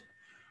what?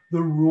 The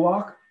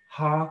Ruach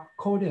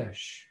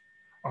HaKodesh.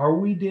 Are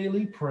we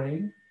daily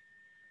praying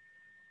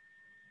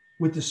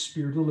with the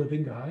Spirit of the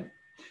living God?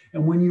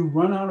 And when you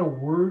run out of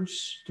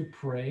words to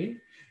pray,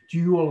 do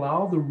you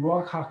allow the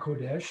Ruach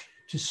HaKodesh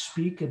to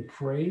speak and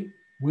pray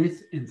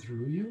with and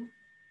through you?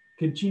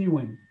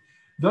 Continuing,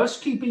 thus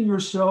keeping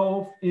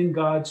yourself in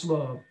God's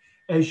love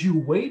as you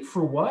wait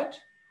for what?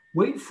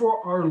 Wait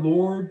for our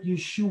Lord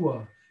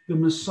Yeshua, the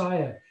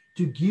Messiah,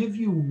 to give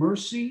you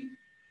mercy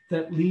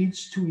that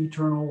leads to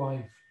eternal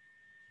life.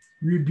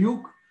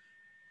 Rebuke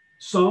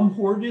some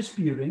who are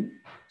disputing,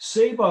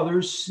 save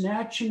others,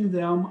 snatching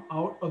them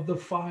out of the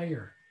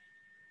fire,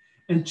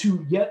 and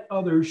to yet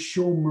others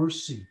show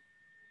mercy.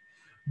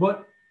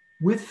 But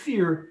with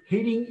fear,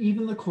 hating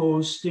even the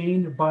clothes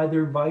stained by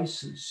their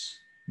vices.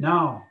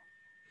 Now,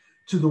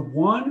 to the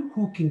one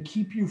who can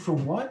keep you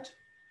from what?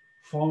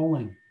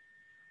 Falling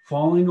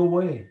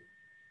away,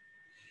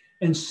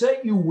 and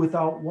set you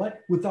without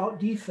what? Without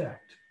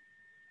defect,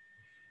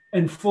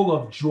 and full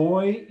of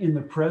joy in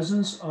the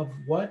presence of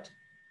what?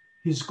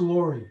 His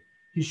glory,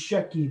 his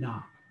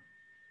Shekinah,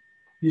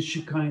 his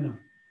Shekinah.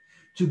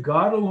 To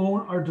God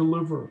alone, our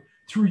deliverer,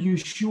 through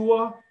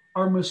Yeshua,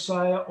 our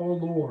Messiah, our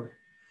Lord,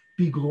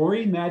 be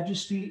glory,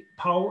 majesty,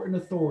 power, and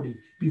authority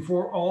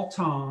before all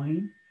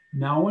time,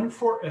 now and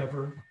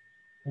forever.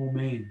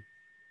 Amen.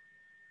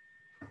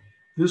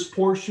 This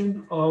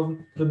portion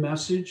of the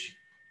message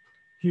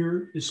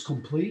here is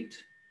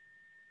complete.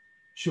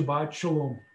 Shabbat Shalom.